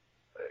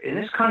 In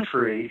this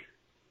country,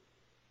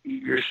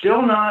 you're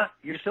still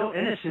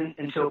innocent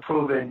until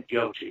proven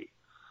guilty.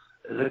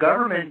 The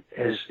government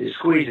is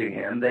squeezing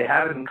him. They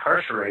have him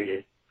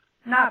incarcerated,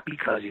 not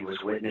because he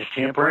was witness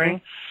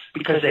tampering,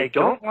 because they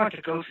don't want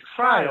to go to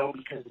trial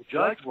because the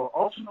judge will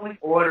ultimately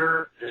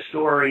order the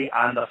story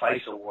on the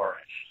FISA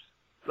warrant.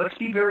 Let's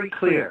be very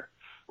clear.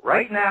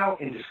 Right now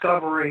in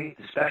discovery,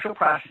 the special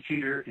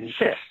prosecutor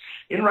insists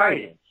in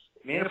writing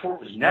that Manafort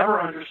was never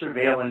under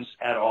surveillance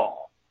at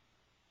all.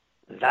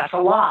 That's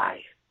a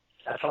lie.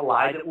 That's a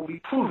lie that will be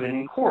proven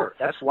in court.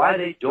 That's why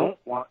they don't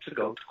want to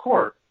go to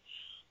court.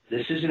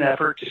 This is an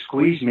effort to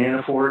squeeze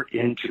Manafort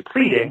into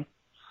pleading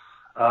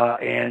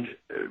and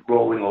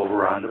rolling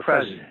over on the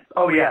president.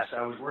 Oh, yes,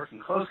 I was working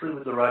closely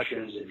with the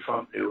Russians and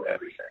Trump knew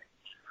everything.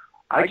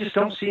 I just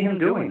don't see him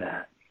doing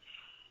that.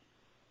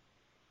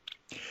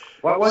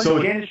 What was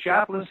it Janis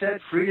Joplin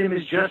said? Freedom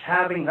is just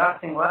having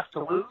nothing left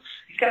to lose.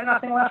 He's got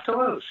nothing left to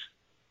lose.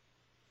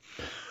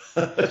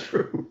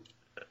 True.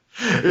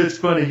 It's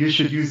funny. You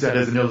should use that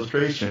as an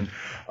illustration.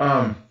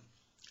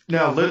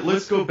 Now,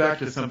 let's go back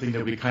to something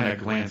that we kind of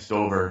glanced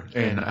over,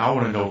 and I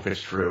want to know if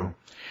it's true.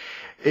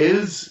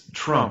 Is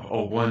Trump a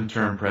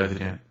one-term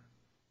president?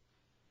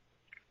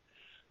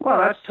 Well,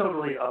 that's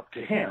totally up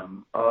to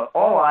him.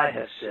 All I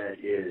have said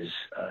is,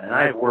 and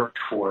I've worked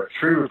for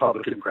 3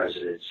 Republican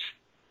presidents.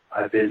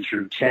 I've been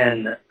through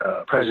 10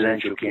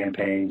 presidential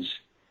campaigns,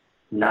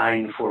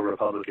 9 for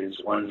Republicans,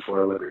 1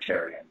 for a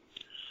Libertarian.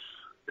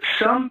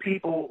 Some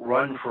people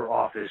run for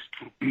office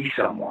to be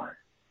someone.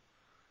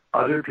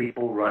 Other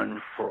people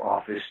run for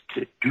office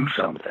to do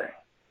something.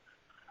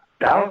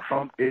 Donald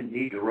Trump didn't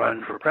need to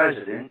run for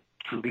president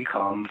to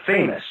become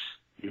famous.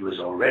 He was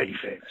already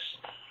famous.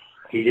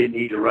 He didn't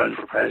need to run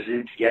for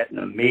president to get an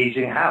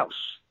amazing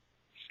house.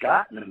 He's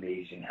got an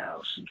amazing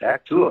house. In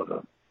fact, 2 of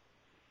them.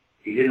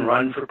 He didn't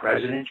run for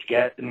president to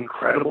get an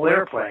incredible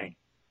airplane.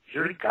 He's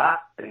already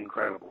got an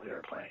incredible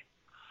airplane.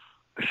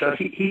 So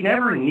he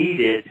never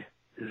needed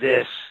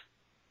this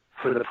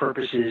for the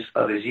purposes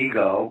of his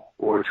ego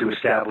or to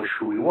establish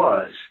who he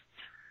was.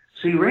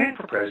 So he ran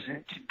for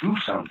president to do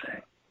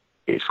something.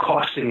 It's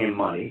costing him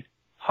money,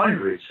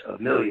 hundreds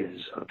of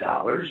millions of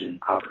dollars in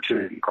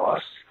opportunity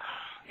costs.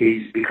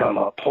 He's become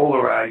a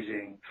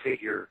polarizing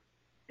figure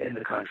in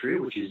the country,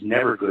 which is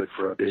never good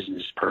for a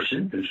business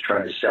person who's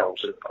trying to sell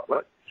to the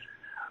public.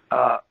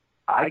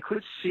 I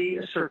could see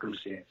a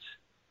circumstance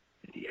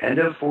at the end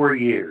of 4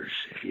 years,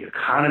 if the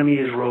economy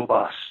is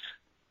robust,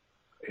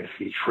 if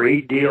the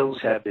trade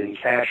deals have been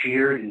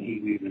cashiered and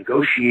we've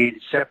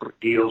negotiated separate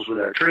deals with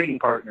our trading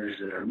partners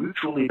that are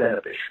mutually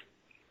beneficial,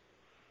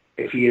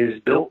 if he has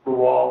built the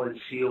wall and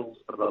sealed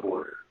the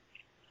border,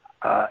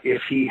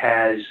 if he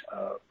has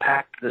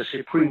packed the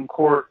Supreme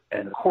Court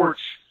and the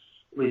courts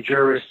with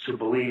jurists who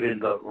believe in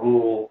the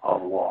rule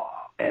of law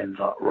and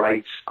the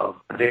rights of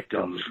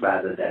victims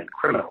rather than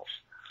criminals,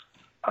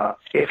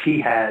 if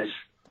he has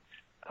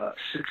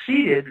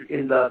succeeded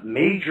in the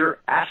major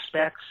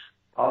aspects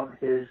of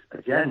his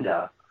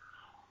agenda,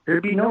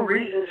 there'd be no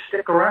reason to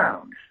stick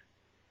around.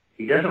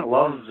 He doesn't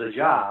love the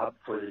job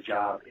for the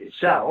job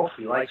itself.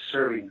 He likes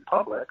serving the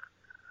public.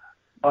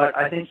 But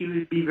I think he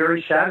would be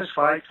very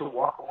satisfied to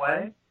walk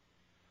away.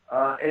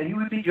 And he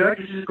would be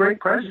judged as a great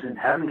president,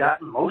 having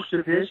gotten most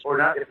of his, or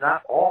not, if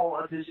not all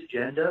of his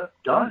agenda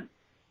done.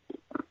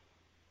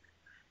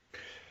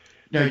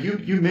 Now,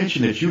 you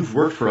mentioned that you've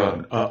worked for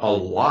a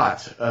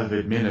lot of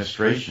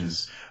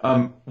administrations.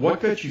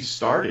 What got you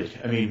started?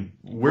 I mean,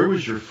 where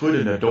was your foot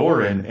in the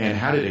door, and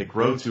how did it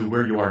grow to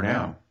where you are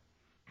now?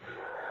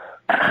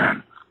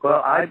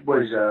 Well, I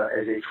was,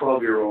 as a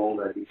 12-year-old,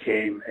 I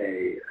became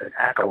an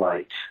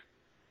acolyte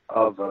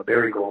of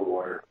Barry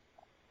Goldwater.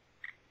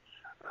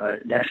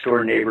 Next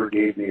door neighbor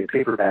gave me a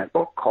paperback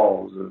book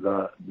called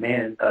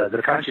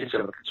The Conscience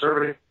of a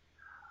Conservative.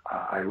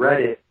 I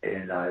read it,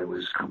 and I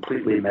was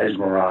completely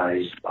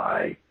mesmerized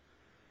by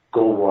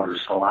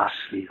Goldwater's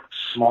philosophy of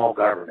small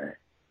government,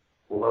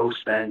 low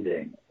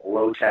spending,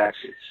 low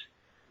taxes,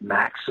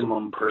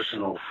 maximum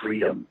personal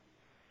freedom,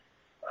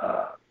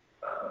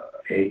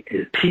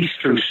 a peace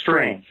through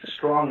strength, a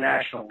strong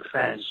national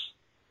defense,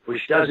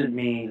 which doesn't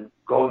mean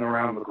going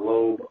around the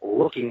globe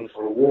looking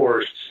for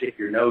wars to stick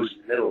your nose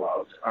in the middle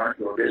of that aren't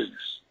your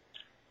business.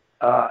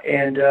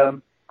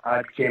 And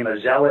I became a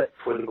zealot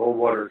for the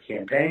Goldwater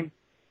campaign.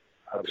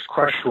 I was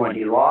crushed when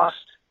he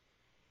lost.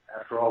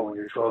 After all, when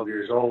you're 12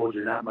 years old,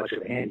 you're not much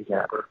of a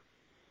handicapper.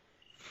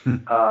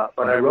 But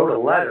I wrote a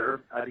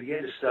letter. I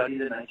began to study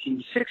the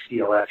 1960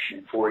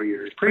 election 4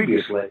 years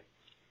previously.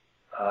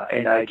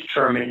 And I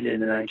determined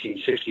in the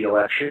 1960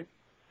 election,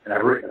 and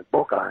I've written a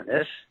book on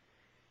this,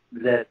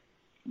 that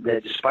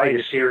despite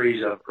a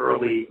series of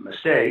early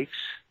mistakes,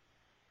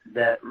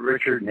 that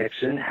Richard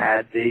Nixon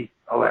had the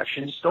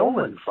election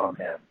stolen from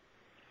him.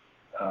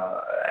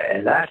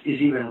 And that is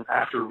even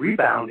after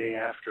rebounding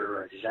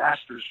after a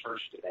disastrous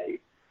first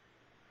debate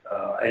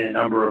and a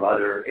number of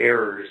other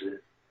errors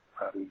that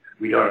probably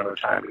we don't have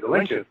time to go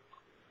into.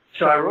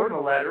 So I wrote a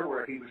letter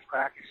where he was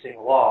practicing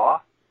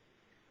law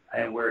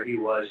and where he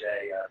was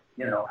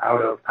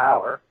out of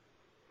power,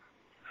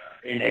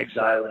 in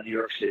exile in New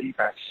York City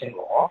practicing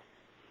law.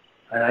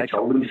 And I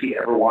told him if he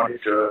ever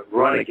wanted to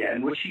run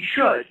again, which he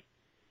should,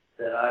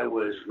 that I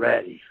was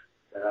ready,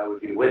 that I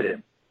would be with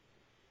him.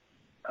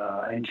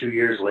 And 2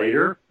 years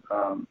later,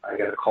 I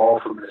got a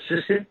call from an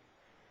assistant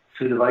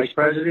to the vice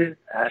president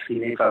asking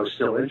me if I was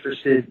still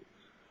interested.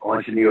 I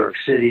went to New York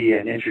City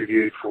and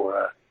interviewed for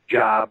a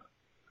job,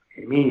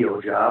 a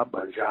menial job,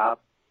 but a job,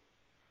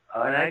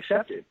 and I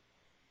accepted.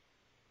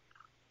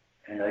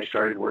 And I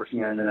started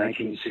working on the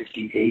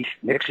 1968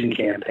 Nixon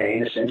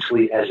campaign,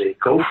 essentially as a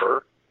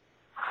gopher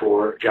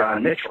for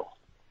John Mitchell,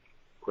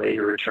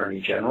 later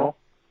Attorney General,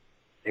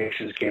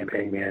 Nixon's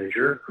campaign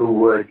manager, who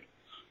would,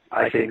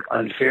 I think,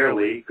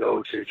 unfairly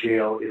go to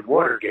jail in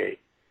Watergate,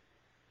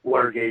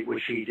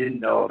 which he didn't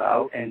know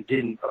about and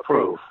didn't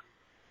approve.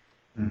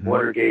 Mm-hmm.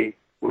 Watergate,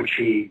 which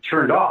he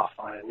turned off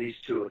on at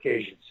least 2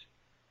 occasions.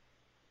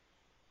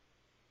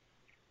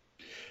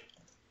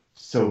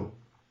 So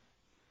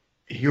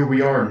here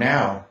we are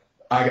now.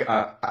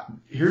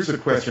 Here's a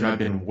question I've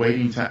been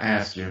waiting to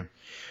ask you.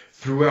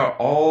 Throughout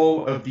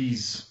all of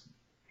these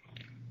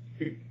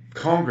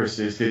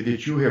Congresses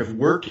that you have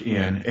worked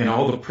in and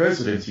all the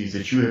presidencies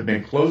that you have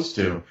been close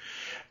to,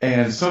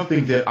 and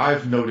something that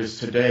I've noticed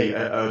today,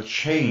 a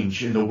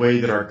change in the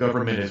way that our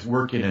government is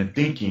working and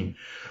thinking,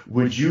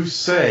 would you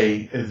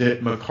say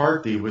that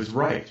McCarthy was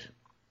right?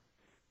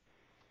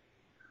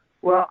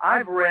 Well,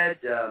 I've read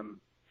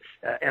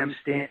M.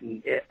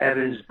 Stanton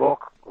Evans'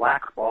 book,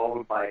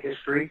 Blackballed by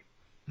History,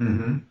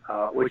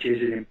 which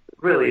is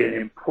really an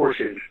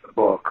important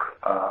book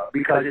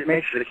because it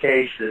makes the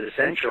case that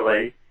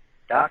essentially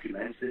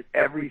documents that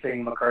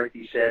everything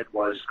McCarthy said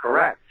was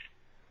correct.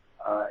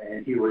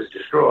 And he was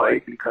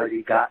destroyed because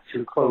he got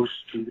too close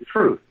to the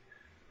truth.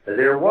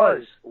 There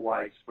was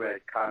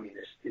widespread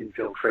communist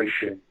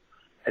infiltration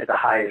at the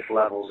highest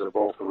levels of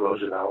both the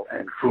Roosevelt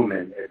and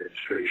Truman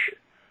administration.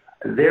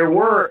 There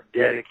were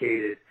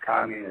dedicated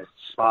communist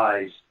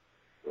spies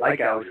like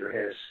Alger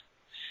Hiss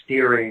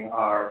steering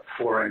our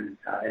foreign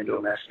and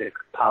domestic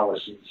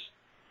policies.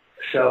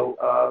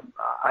 So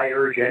I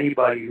urge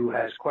anybody who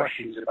has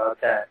questions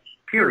about that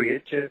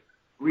period to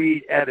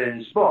read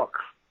Evans' book.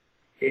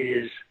 It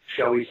is,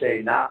 shall we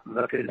say, not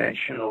the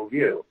conventional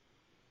view.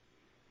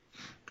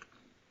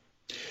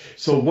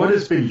 So what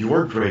has been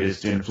your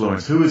greatest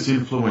influence? Who has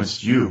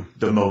influenced you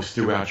the most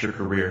throughout your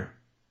career?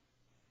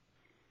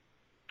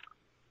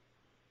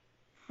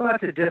 Well,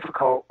 that's a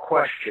difficult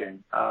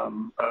question.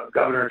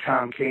 Governor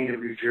Tom Kean of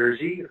New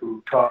Jersey,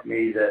 who taught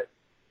me that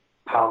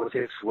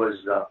politics was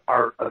the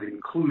art of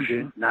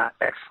inclusion, not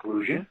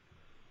exclusion,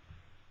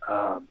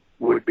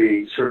 would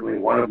be certainly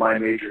one of my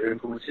major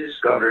influences.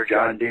 Governor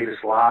John Davis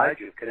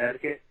Lodge of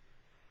Connecticut,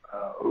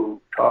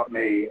 who taught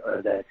me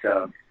that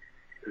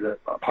the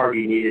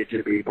party needed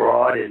to be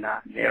broad and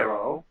not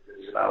narrow. It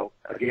was about,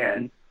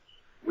 again,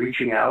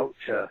 reaching out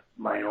to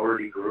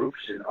minority groups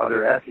and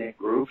other ethnic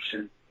groups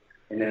and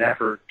in an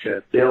effort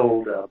to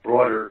build a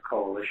broader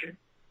coalition.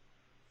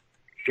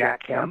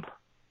 Jack Kemp,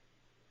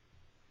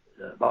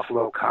 the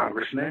Buffalo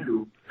congressman,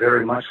 who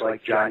very much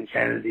like John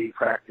Kennedy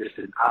practiced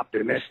an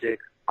optimistic,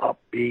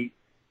 upbeat,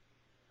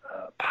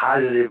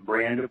 positive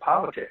brand of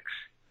politics.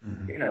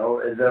 Mm-hmm. You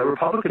know, the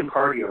Republican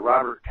Party of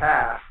Robert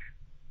Taft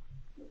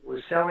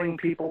was selling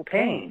people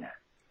pain.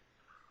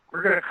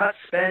 We're going to cut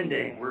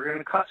spending. We're going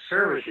to cut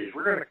services.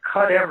 We're going to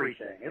cut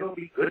everything. It'll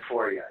be good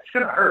for you. It's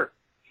going to hurt.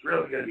 It's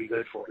really going to be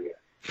good for you.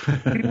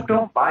 People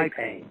don't buy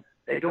pain.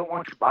 They don't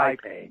want to buy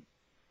pain.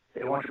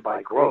 They want to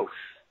buy growth.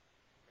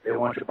 They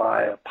want to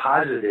buy a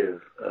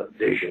positive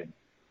vision.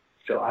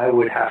 So I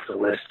would have to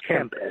list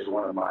Kemp as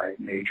one of my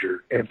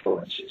major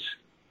influences.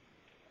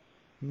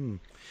 You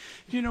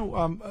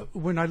know,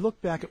 when I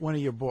look back at one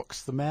of your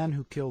books, The Man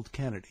Who Killed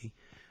Kennedy,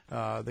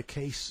 the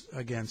case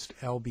against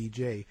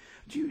LBJ,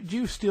 do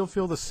you still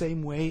feel the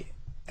same way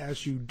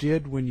as you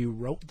did when you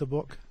wrote the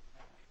book?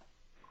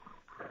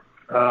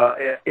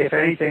 If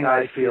anything,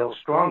 I feel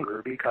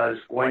stronger because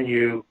when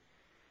you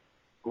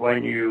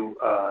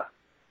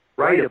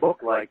write a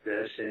book like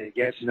this and it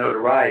gets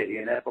notoriety,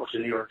 and that book's a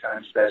New York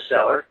Times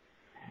bestseller,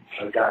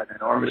 I've got an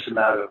enormous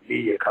amount of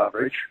media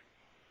coverage,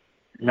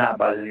 not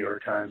by the New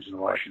York Times and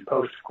the Washington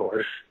Post, of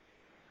course.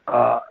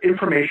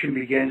 Information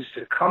begins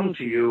to come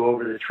to you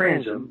over the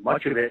transom,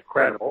 much of it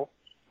credible,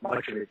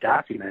 much of it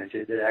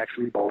documented, that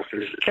actually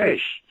bolsters the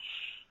case.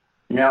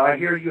 Now, I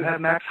hear you have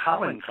Max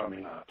Holland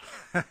coming up.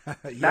 Yeah.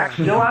 Max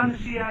still on the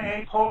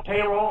CIA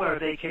payroll, or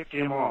they kicked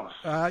him off?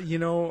 You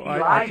know,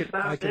 I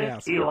can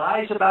ask. He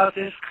lies about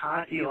this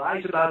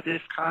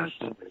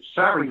constantly.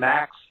 Sorry,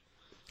 Max.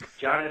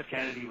 John F.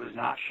 Kennedy was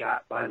not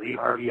shot by Lee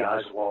Harvey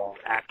Oswald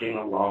acting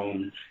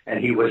alone,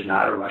 and he was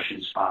not a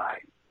Russian spy.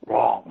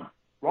 Wrong.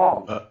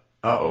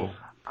 Uh-oh.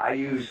 I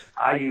use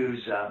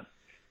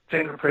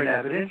fingerprint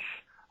evidence,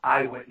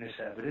 eyewitness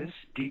evidence,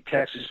 deep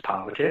Texas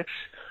politics,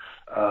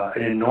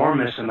 an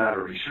enormous amount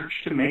of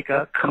research to make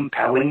a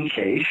compelling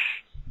case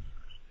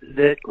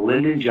that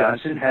Lyndon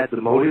Johnson had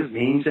the motive,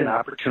 means, and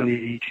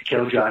opportunity to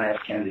kill John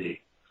F.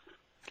 Kennedy.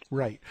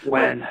 Right.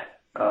 When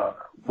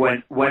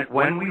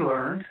we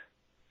learned,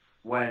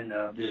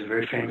 there's a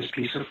very famous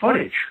piece of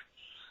footage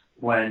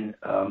when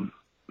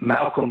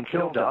Malcolm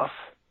Kilduff,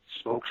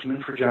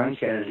 spokesman for John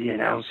Kennedy,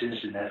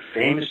 announces in that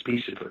famous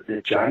piece of footage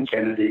that John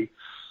Kennedy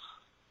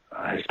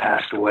has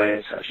passed away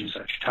at such and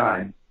such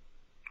time.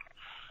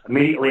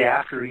 Immediately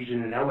after, he's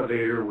in an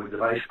elevator with the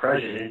vice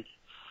president,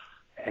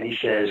 and he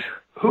says,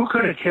 "Who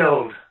could have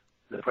killed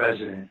the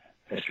president,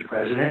 Mr.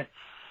 President?"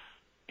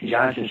 And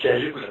Johnson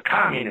says, "It was a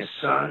communist,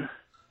 son."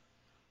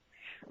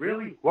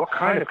 Really? What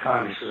kind of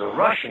communist? It was a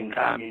Russian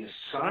communist,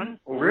 son?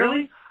 Oh,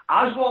 really?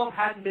 Oswald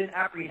hadn't been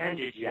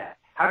apprehended yet.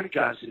 How did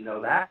Johnson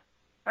know that?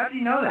 How did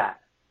he know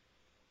that?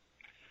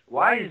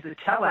 Why is the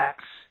telex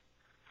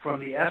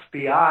from the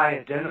FBI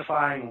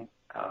identifying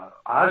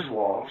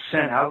Oswald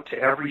sent out to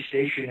every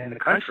station in the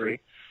country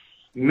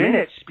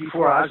minutes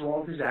before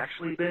Oswald has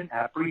actually been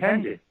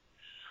apprehended?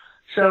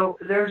 So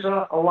there's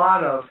a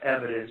lot of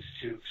evidence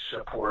to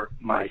support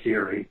my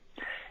theory.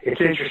 It's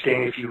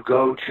interesting, if you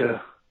go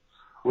to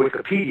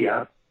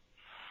Wikipedia,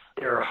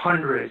 there are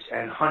hundreds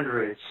and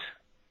hundreds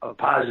of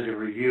positive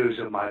reviews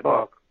of my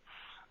book.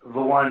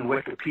 The one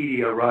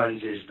Wikipedia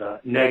runs is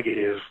the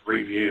negative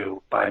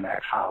review by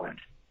Max Holland.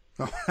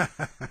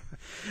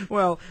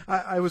 Well,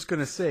 I was going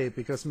to say,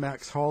 because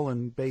Max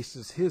Holland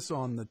bases his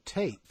on the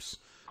tapes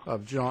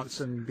of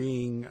Johnson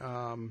being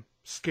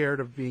scared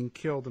of being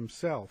killed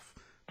himself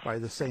by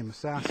the same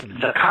assassin.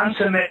 The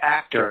consummate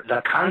actor.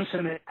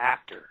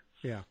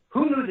 Yeah.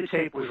 Who knew the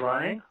tape was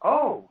running?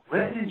 Oh,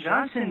 Lyndon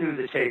Johnson knew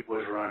the tape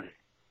was running.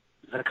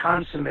 The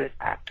consummate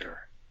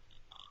actor.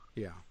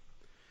 Yeah.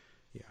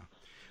 Yeah.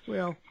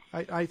 Well,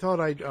 I thought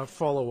I'd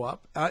follow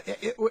up.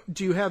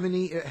 Do you have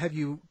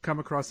you come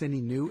across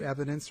any new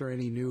evidence or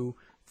any new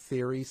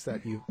theories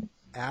that you've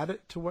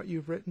added to what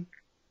you've written?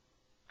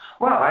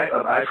 Well,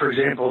 I for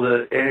example,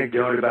 the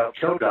anecdote about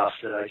Kilduff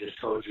that I just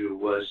told you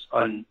was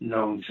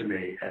unknown to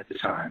me at the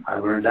time. I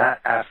learned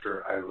that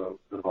after I wrote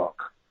the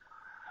book.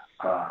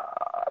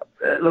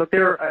 Look,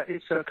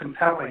 it's a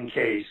compelling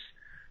case.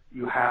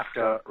 You have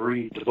to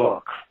read the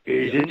book. It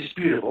is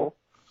indisputable,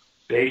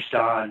 based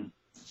on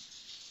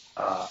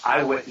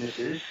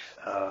eyewitnesses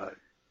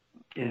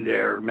in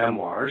their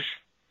memoirs,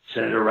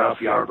 Senator Ralph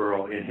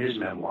Yarborough in his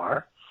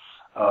memoir,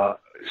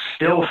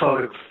 still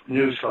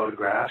news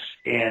photographs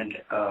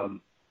and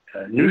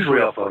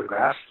newsreel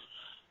photographs,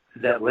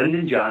 that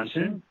Lyndon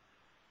Johnson,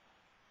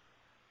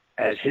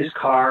 as his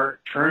car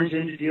turns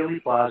into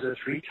Dealey Plaza,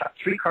 three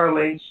car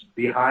lanes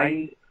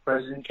behind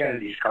President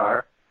Kennedy's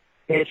car,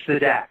 hits the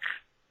deck.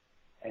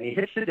 And he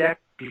hits the deck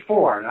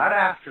before, not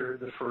after,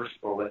 the first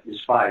bullet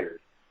is fired.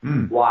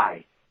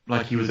 Why?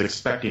 Like he was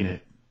expecting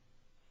it.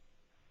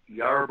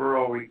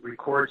 Yarborough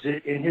records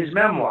it in his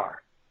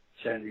memoir.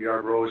 Senator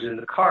Yarborough was in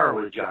the car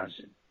with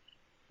Johnson.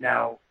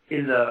 Now,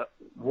 in the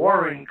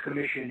Warren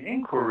Commission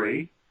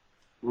inquiry,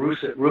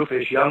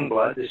 Rufus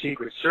Youngblood, the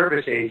Secret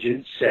Service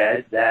agent,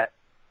 said that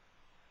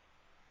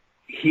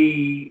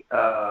he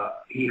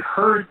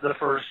heard the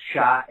first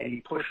shot and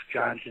he pushed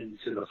Johnson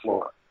to the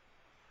floor.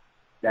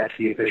 That's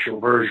the official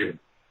version.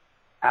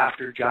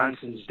 After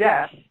Johnson's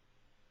death,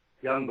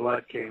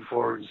 Youngblood came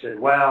forward and said,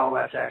 "Well,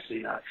 that's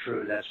actually not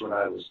true. That's what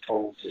I was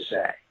told to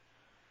say."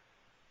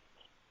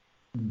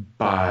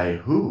 By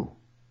who?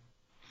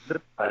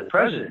 By the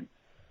president,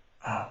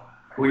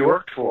 who he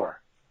worked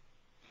for.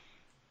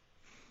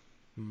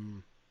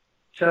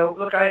 So,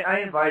 look, I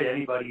invite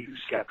anybody who's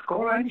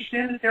skeptical, and I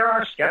understand that there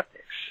are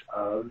skeptics.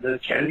 The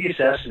Kennedy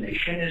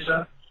assassination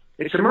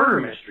it's a murder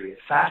mystery.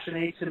 It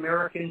fascinates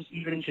Americans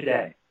even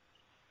today.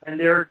 And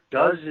there are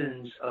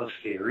dozens of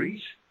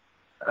theories,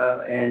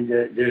 and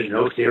there's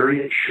no theory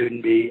that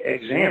shouldn't be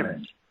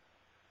examined.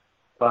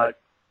 But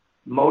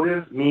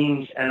motive,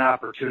 means, and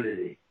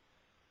opportunity.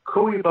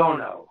 Cui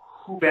bono?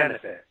 Who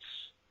benefits?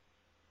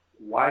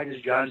 Why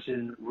does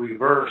Johnson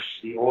reverse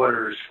the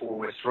orders for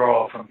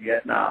withdrawal from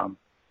Vietnam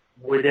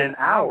within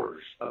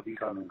hours of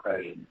becoming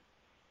president?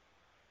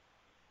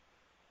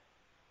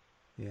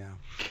 Yeah.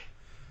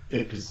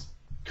 Because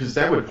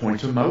that would point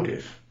to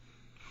motive.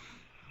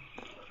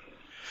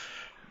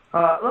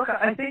 Look,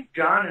 I think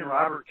John and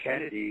Robert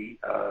Kennedy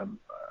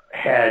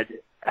had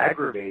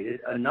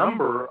aggravated a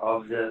number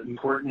of the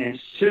important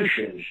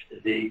institutions.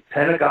 The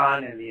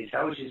Pentagon and the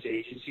intelligence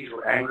agencies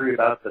were angry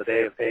about the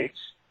Bay of Pigs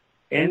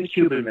and the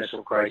Cuban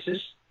Missile Crisis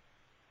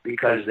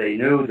because they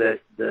knew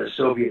that the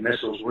Soviet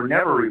missiles were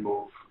never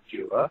removed from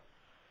Cuba,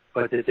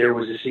 but that there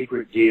was a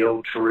secret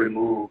deal to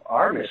remove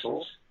our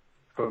missiles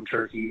from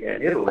Turkey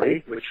and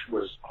Italy, which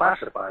was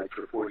classified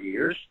for 40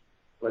 years,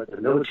 but the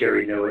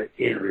military knew it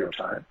in real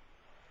time.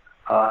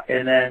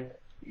 And then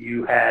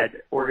you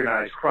had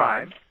organized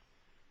crime.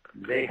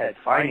 They had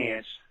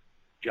financed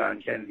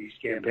John Kennedy's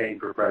campaign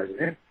for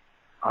president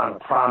on a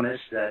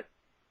promise that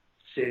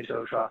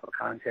Santo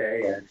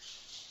Trafficante and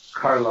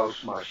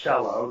Carlos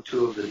Marcello,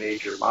 two of the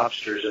major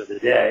mobsters of the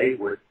day,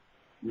 would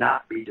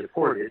not be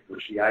deported,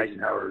 which the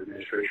Eisenhower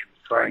administration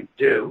was trying to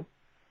do.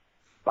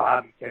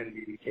 Bobby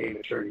Kennedy became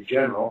Attorney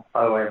General.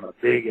 By the way, I'm a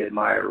big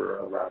admirer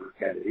of Robert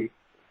Kennedy.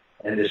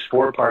 And this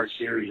 4-part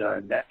series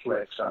on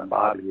Netflix on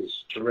Bobby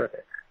is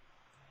terrific.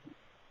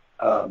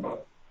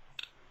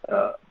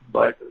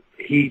 But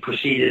he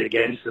proceeded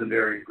against them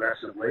very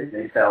aggressively.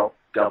 They felt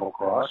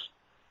double-crossed.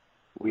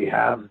 We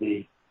have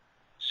the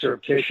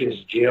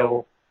surreptitious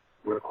jail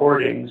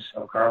recordings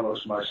of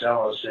Carlos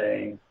Marcello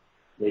saying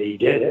that he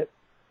did it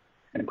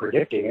and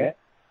predicting it.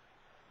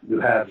 You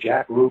have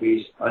Jack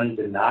Ruby's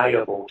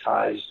undeniable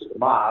ties to the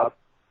mob,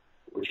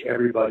 which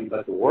everybody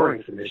but the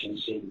Warren Commission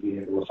seem to be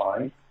able to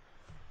find.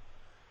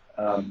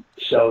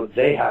 So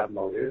they have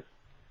motive.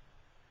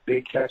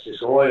 Big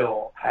Texas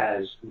Oil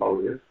has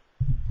motive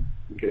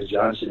because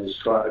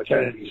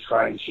Kennedy is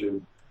trying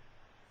to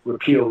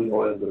repeal the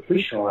oil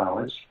depletion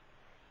allowance.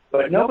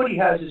 But nobody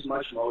has as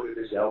much motive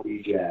as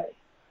LBJ.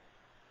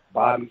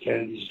 Bobby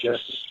Kennedy's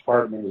Justice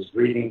Department is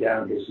breathing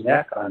down his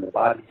neck on the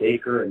Bobby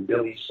Baker and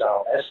Billy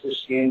Sal Estes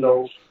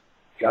scandals.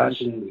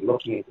 Johnson is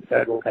looking at the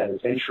federal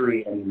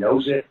penitentiary and he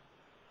knows it,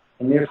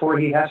 and therefore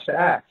he has to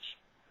act.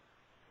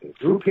 If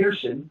Drew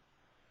Pearson,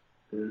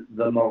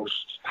 the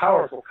most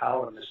powerful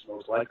columnist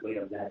most likely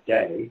of that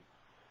day,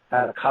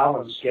 had a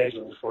column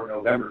scheduled for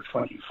November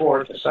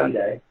 24th, a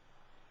Sunday,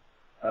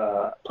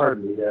 the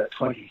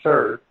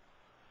 23rd,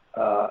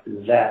 a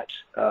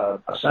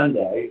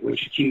Sunday,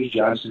 which accused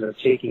Johnson of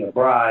taking a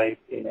bribe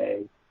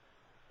in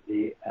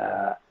a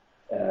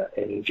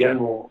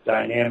General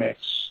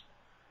Dynamics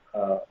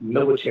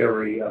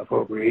military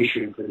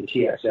appropriation for the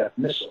TXF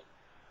missile.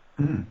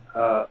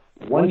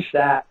 Once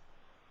that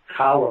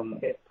column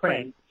hit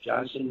print,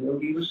 Johnson knew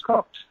he was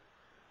cooked.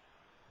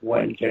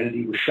 When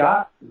Kennedy was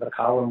shot, the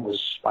column was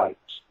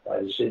spiked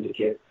by the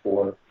syndicate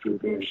for Drew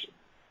Pearson.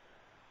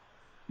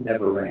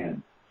 Never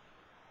ran.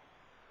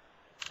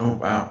 Oh,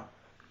 wow.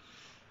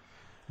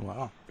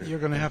 Wow. You're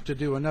going to have to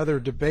do another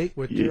debate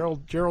with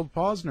Gerald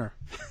Posner.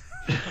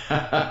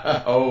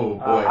 Oh,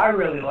 boy. I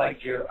really like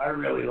Gerald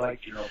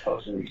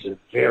Posner. He's a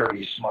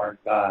very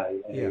smart guy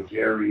and a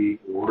very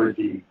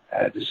worthy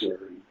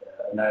adversary.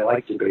 And I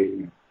like debating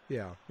him.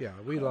 Yeah,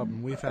 we love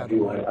him. We've had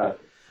him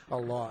a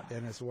lot,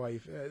 and his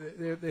wife.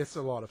 It's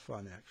a lot of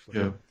fun,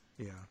 actually.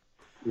 Yeah,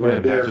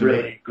 they're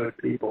really good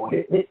people.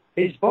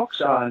 His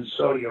books on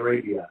Saudi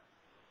Arabia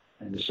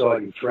and the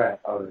Saudi threat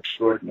are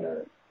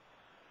extraordinary.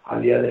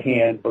 On the other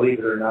hand, believe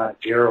it or not,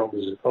 Gerald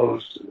is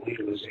opposed to the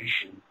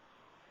legalization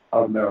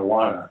of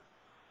marijuana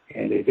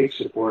and a big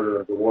supporter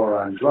of the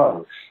war on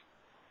drugs.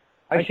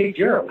 I say,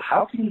 Gerald,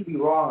 how can you be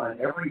wrong on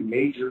every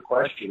major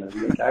question of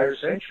the entire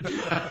century?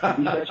 He's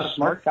such a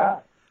smart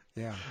guy.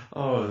 Yeah.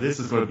 Oh,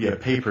 this is going to be a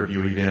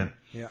pay-per-view event.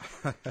 Yeah.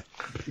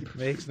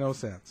 Makes no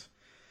sense.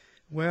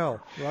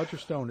 Well, Roger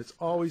Stone, it's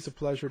always a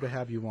pleasure to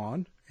have you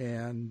on.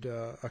 And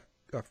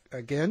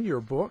again,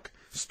 your book,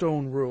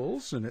 Stone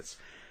Rules, and it's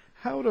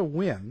How to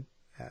Win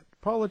at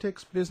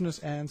Politics, Business,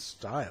 and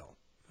Style.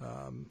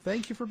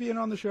 Thank you for being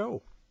on the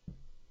show.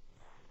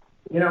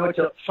 You know, it's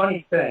a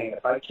funny thing.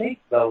 If I take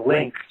the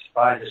link to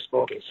buy this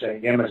book at, say,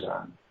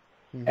 Amazon,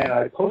 and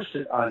I post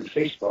it on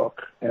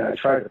Facebook, and I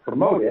try to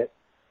promote it,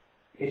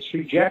 it's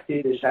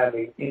rejected as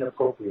having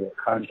inappropriate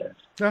content.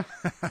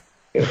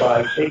 If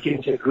I take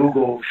it to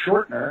Google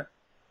Shortener,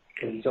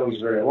 because it's always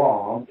very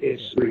long,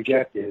 it's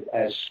rejected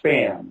as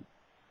spam.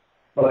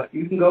 But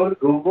you can go to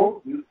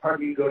Google, you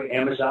can go to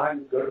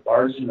Amazon, you can go to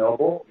Barnes &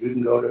 Noble, you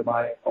can go to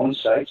my own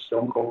site,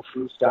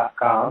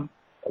 stonecoldtruth.com.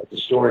 At the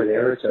store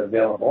there, it's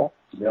available.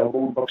 It's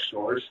available in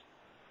bookstores.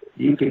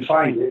 You can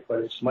find it, but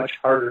it's much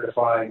harder to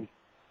find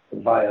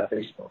via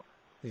Facebook.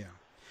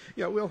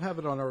 Yeah, we'll have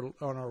it on our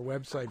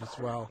website as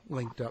well,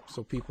 linked up,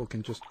 so people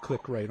can just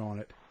click right on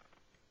it.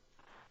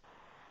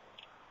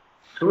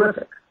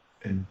 Terrific.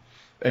 And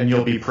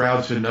you'll be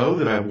proud to know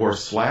that I wore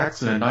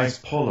slacks and a nice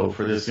polo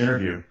for this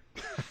interview.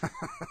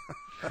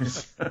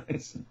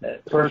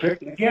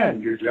 Perfect.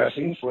 Again, you're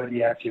dressing for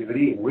the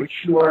activity in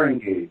which you are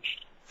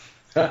engaged.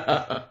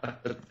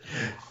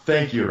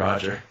 Thank you,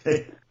 Roger.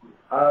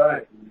 All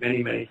right.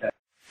 Many, many thanks.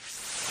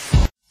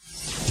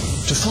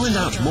 To find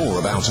out more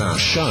about our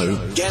show,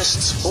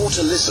 guests, or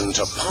to listen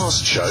to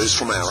past shows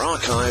from our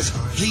archive,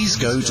 please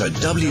go to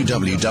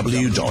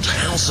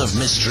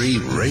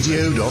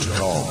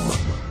www.houseofmysteryradio.com.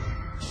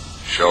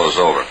 Show's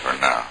over for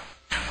now.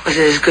 Was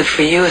it as good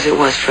for you as it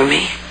was for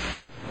me?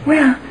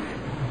 Well,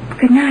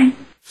 good night.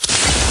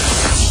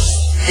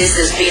 This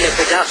has been a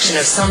production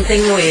of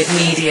Something Weird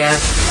Media.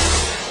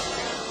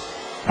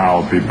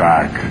 I'll be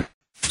back.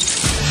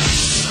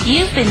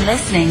 You've been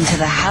listening to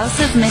the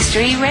House of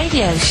Mystery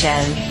radio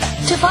show.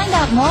 To find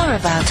out more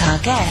about our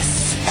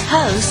guests,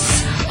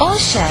 hosts, or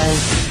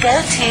shows, go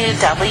to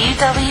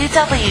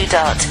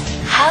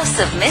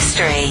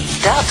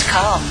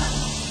www.houseofmystery.com.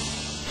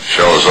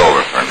 Show's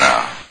over for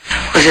now.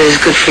 Was it as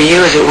good for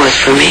you as it was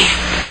for me?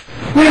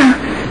 Well,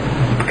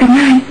 good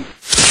night.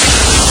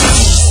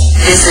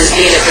 This has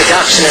been a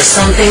production of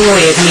Something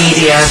Weird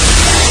Media.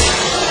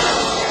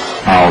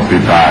 I'll be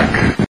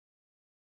back.